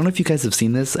interested in. I don't know if you guys have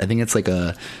seen this. I think it's like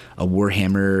a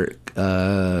Warhammer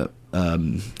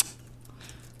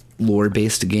lore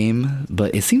based game,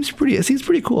 but it seems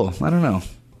pretty cool. I don't know.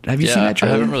 Have you seen that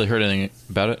trailer? I haven't really heard anything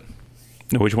about it.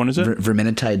 No, which one is it?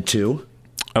 Vermintide 2.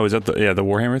 Oh, is that the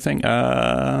Warhammer thing?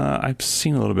 I've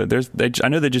seen a little bit. I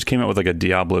know they just came out with like a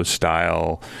Diablo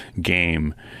style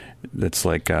game that's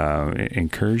like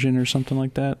Incursion or something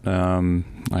like that.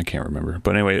 I can't remember,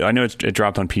 but anyway, I know it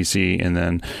dropped on PC and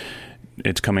then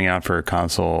it's coming out for a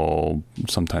console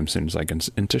sometime soon. It's like an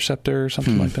Interceptor or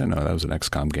something like that. No, that was an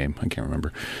XCOM game. I can't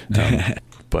remember.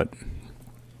 But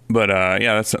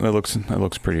yeah, that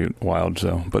looks pretty wild.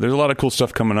 So, but there's a lot of cool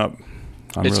stuff coming up.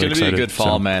 It's going to be a good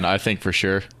fall, man. I think for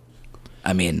sure.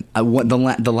 I mean, the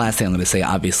last thing I'm going to say,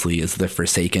 obviously, is the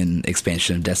Forsaken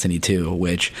expansion of Destiny 2.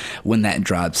 Which, when that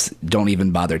drops, don't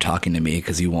even bother talking to me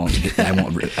because I won't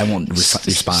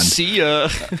respond. See ya.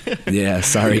 Yeah,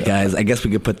 sorry guys. I guess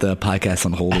we could put the podcast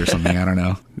on hold or something. I don't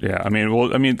know. Yeah, I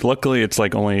mean, luckily it's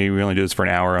like we only do this for an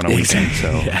hour on a weekend,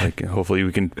 so like, hopefully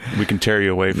we can tear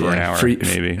you away for an hour,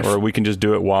 maybe, or we can just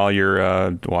do it while you're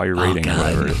raiding. Oh,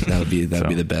 God. That would be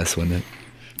the best, wouldn't it?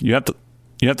 You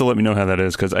have to let me know how that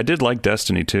is, because I did like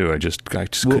Destiny too. I just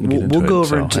couldn't get into it. We'll go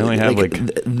over so I only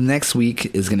have next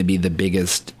week is going to be the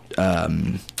biggest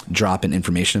drop in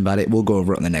information about it. We'll go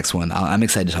over it on the next one. I'm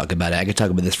excited to talk about it. I could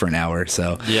talk about this for an hour.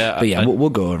 So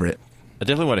we'll go over it. I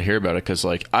definitely want to hear about it because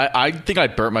like I think I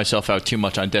burnt myself out too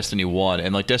much on Destiny 1,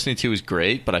 and like Destiny 2 is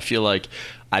great, but I feel like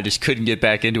I just couldn't get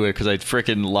back into it because I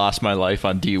freaking lost my life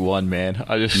on D1, man.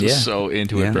 I just was so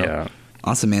into it, bro. Yeah.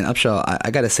 Awesome, man. Upshaw,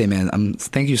 I gotta say, man,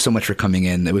 thank you so much for coming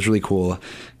in. It was really cool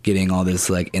getting all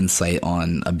this like insight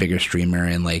on a bigger streamer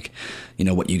and like, you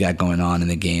know, what you got going on in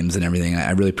the games and everything. I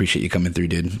really appreciate you coming through,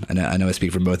 dude. I know I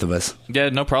speak for both of us. Yeah,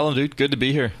 no problem, dude. Good to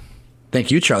be here.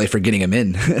 Thank you, Charlie, for getting him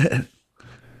in.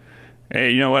 Hey,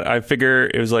 you know what? I figure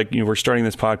it was like, we're starting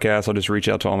this podcast. I'll just reach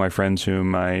out to all my friends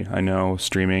whom I know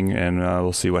streaming, and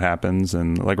we'll see what happens.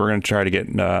 And like, we're going to try to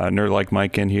get Nerd Like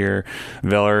Mike in here,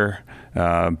 Veller.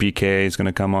 BK is going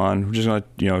to come on. We're just going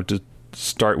to, just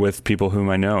start with people whom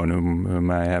I know and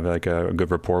whom I have like a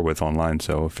good rapport with online.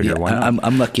 So figure why not.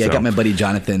 I'm lucky. So. I got my buddy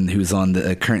Jonathan, who's on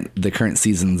the current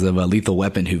seasons of Lethal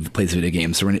Weapon, who plays video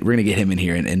games. So we're going to get him in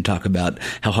here and talk about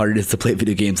how hard it is to play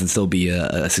video games and still be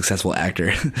a successful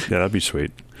actor. Yeah, that'd be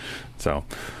sweet. So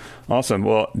awesome.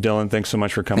 Well, Dylan, thanks so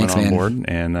much for coming on board.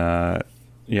 And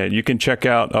yeah, you can check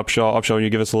out Upshaw. Upshaw, you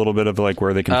give us a little bit of like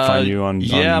where they can find you on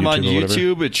YouTube. I'm on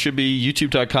YouTube. It should be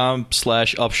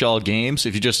youtube.com/Upshaw Games.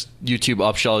 If you just YouTube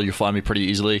Upshaw, you'll find me pretty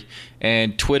easily.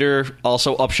 And Twitter,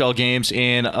 also Upshaw Games,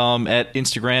 and at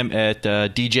Instagram at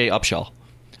DJ Upshaw.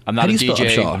 I'm not How a do you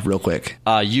DJ. spell Upshaw real quick?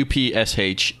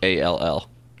 UPSHALL.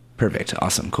 Perfect.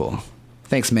 Awesome. Cool.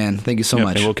 Thanks, man. Thank you so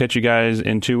much. And we'll catch you guys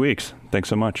in 2 weeks. Thanks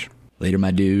so much. Later,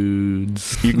 my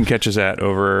dudes. You can catch us at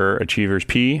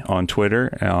OverachieversP on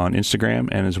Twitter, on Instagram,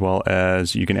 and as well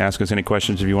as you can ask us any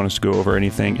questions if you want us to go over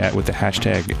anything with the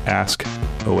hashtag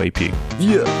AskOAP.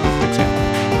 Yeah. Thanks,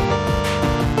 man.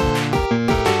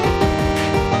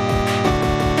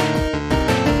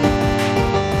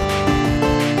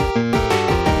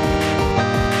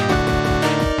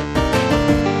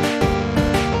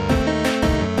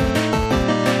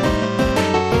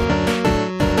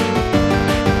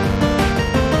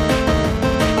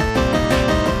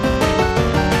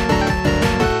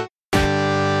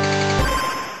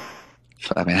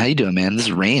 I mean, how you doing, man? This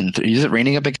is rain. Is it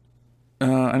raining up again?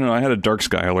 I don't know. I had a dark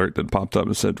sky alert that popped up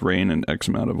and said rain and X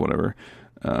amount of whatever.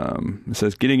 It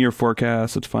says getting your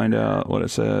forecast. Let's find out what it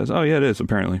says. Oh, yeah, it is,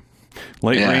 apparently.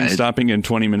 Light rain stopping in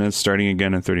 20 minutes, starting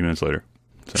again in 30 minutes later.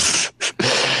 So.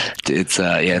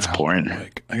 It's pouring.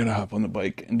 I got to hop on the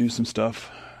bike and do some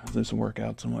stuff. Do some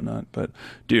workouts and whatnot. But,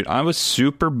 dude, I was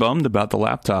super bummed about the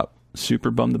laptop.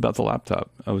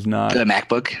 I was not. The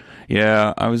MacBook?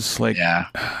 Yeah, I was like, yeah.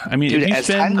 I mean, dude, as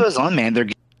time goes on, man,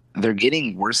 they're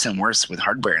getting worse and worse with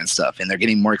hardware and stuff, and they're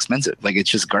getting more expensive. Like, it's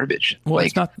just garbage. Well,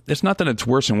 like, it's not that it's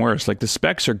worse and worse. Like, the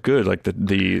specs are good. Like,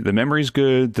 the memory's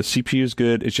good, the CPU's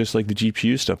good. It's just like the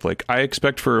GPU stuff. Like, I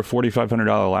expect for a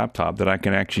 $4,500 laptop that I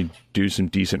can actually do some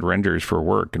decent renders for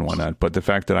work and whatnot. But the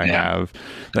fact that I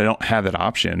don't have that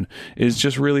option is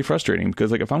just really frustrating,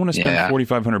 because, like, if I want to spend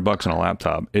 $4,500 on a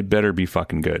laptop, it better be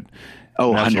fucking good.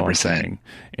 Oh, 100%.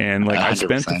 And like 100%. I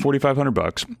spent the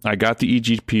 $4,500. I got the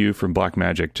eGPU from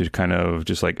Blackmagic to kind of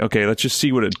just like, okay, let's just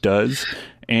see what it does.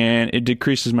 And it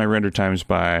decreases my render times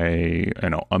by,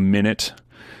 a minute,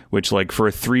 which, like, for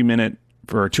a 3-minute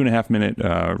or a 2.5 minute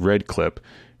red clip,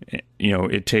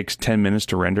 it takes 10 minutes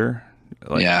to render.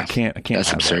 Like, I can't.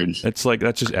 That's absurd. That. It's like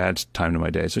that just adds time to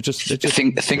my day. So it just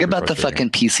think about the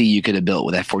fucking PC you could have built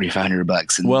with that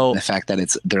 $4,500, and the fact that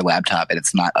it's their laptop and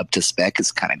it's not up to spec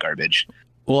is kind of garbage.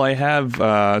 Well, I have.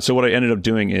 So what I ended up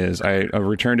doing is I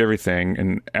returned everything,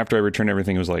 and after I returned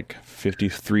everything, it was like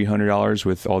 $5,300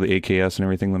 with all the AKS and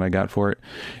everything that I got for it.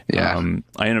 Yeah.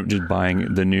 I ended up just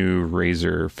buying the new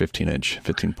Razer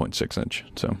 15.6 inch.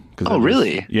 So.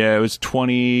 Really? Yeah, it was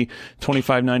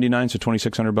 $25.99, so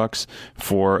 $2,600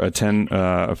 for a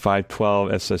 512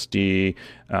 SSD.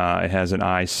 It has an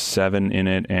i7 in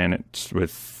it, and it's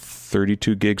with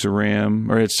 32 gigs of RAM,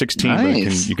 or it's 16, nice.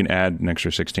 But you can add an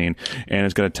extra 16, and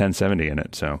it's got a 1070 in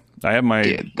it. So I have the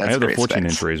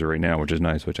 14-inch Razer right now, which is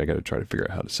nice, which I got to try to figure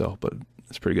out how to sell, but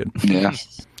it's pretty good. Yeah.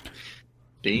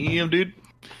 Damn, dude.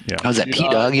 Yeah. How's that pee,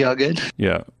 dog? You all good?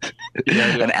 Yeah.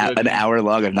 An hour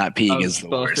long of not peeing is the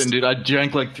worst. Dude, I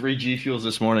drank like 3 G Fuels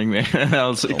this morning, man.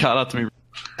 It caught up to me.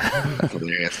 That's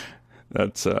hilarious.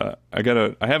 That's I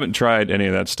haven't tried any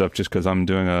of that stuff just because I'm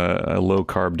doing a low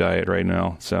carb diet right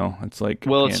now. So it's like,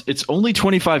 well, it's only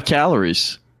 25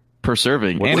 calories per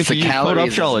serving. And if you use code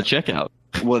Upshaw at checkout.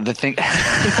 Well, the thing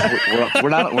we're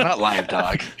not live,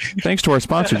 dog. Thanks to our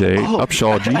sponsor today,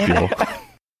 Upshaw G Fuel.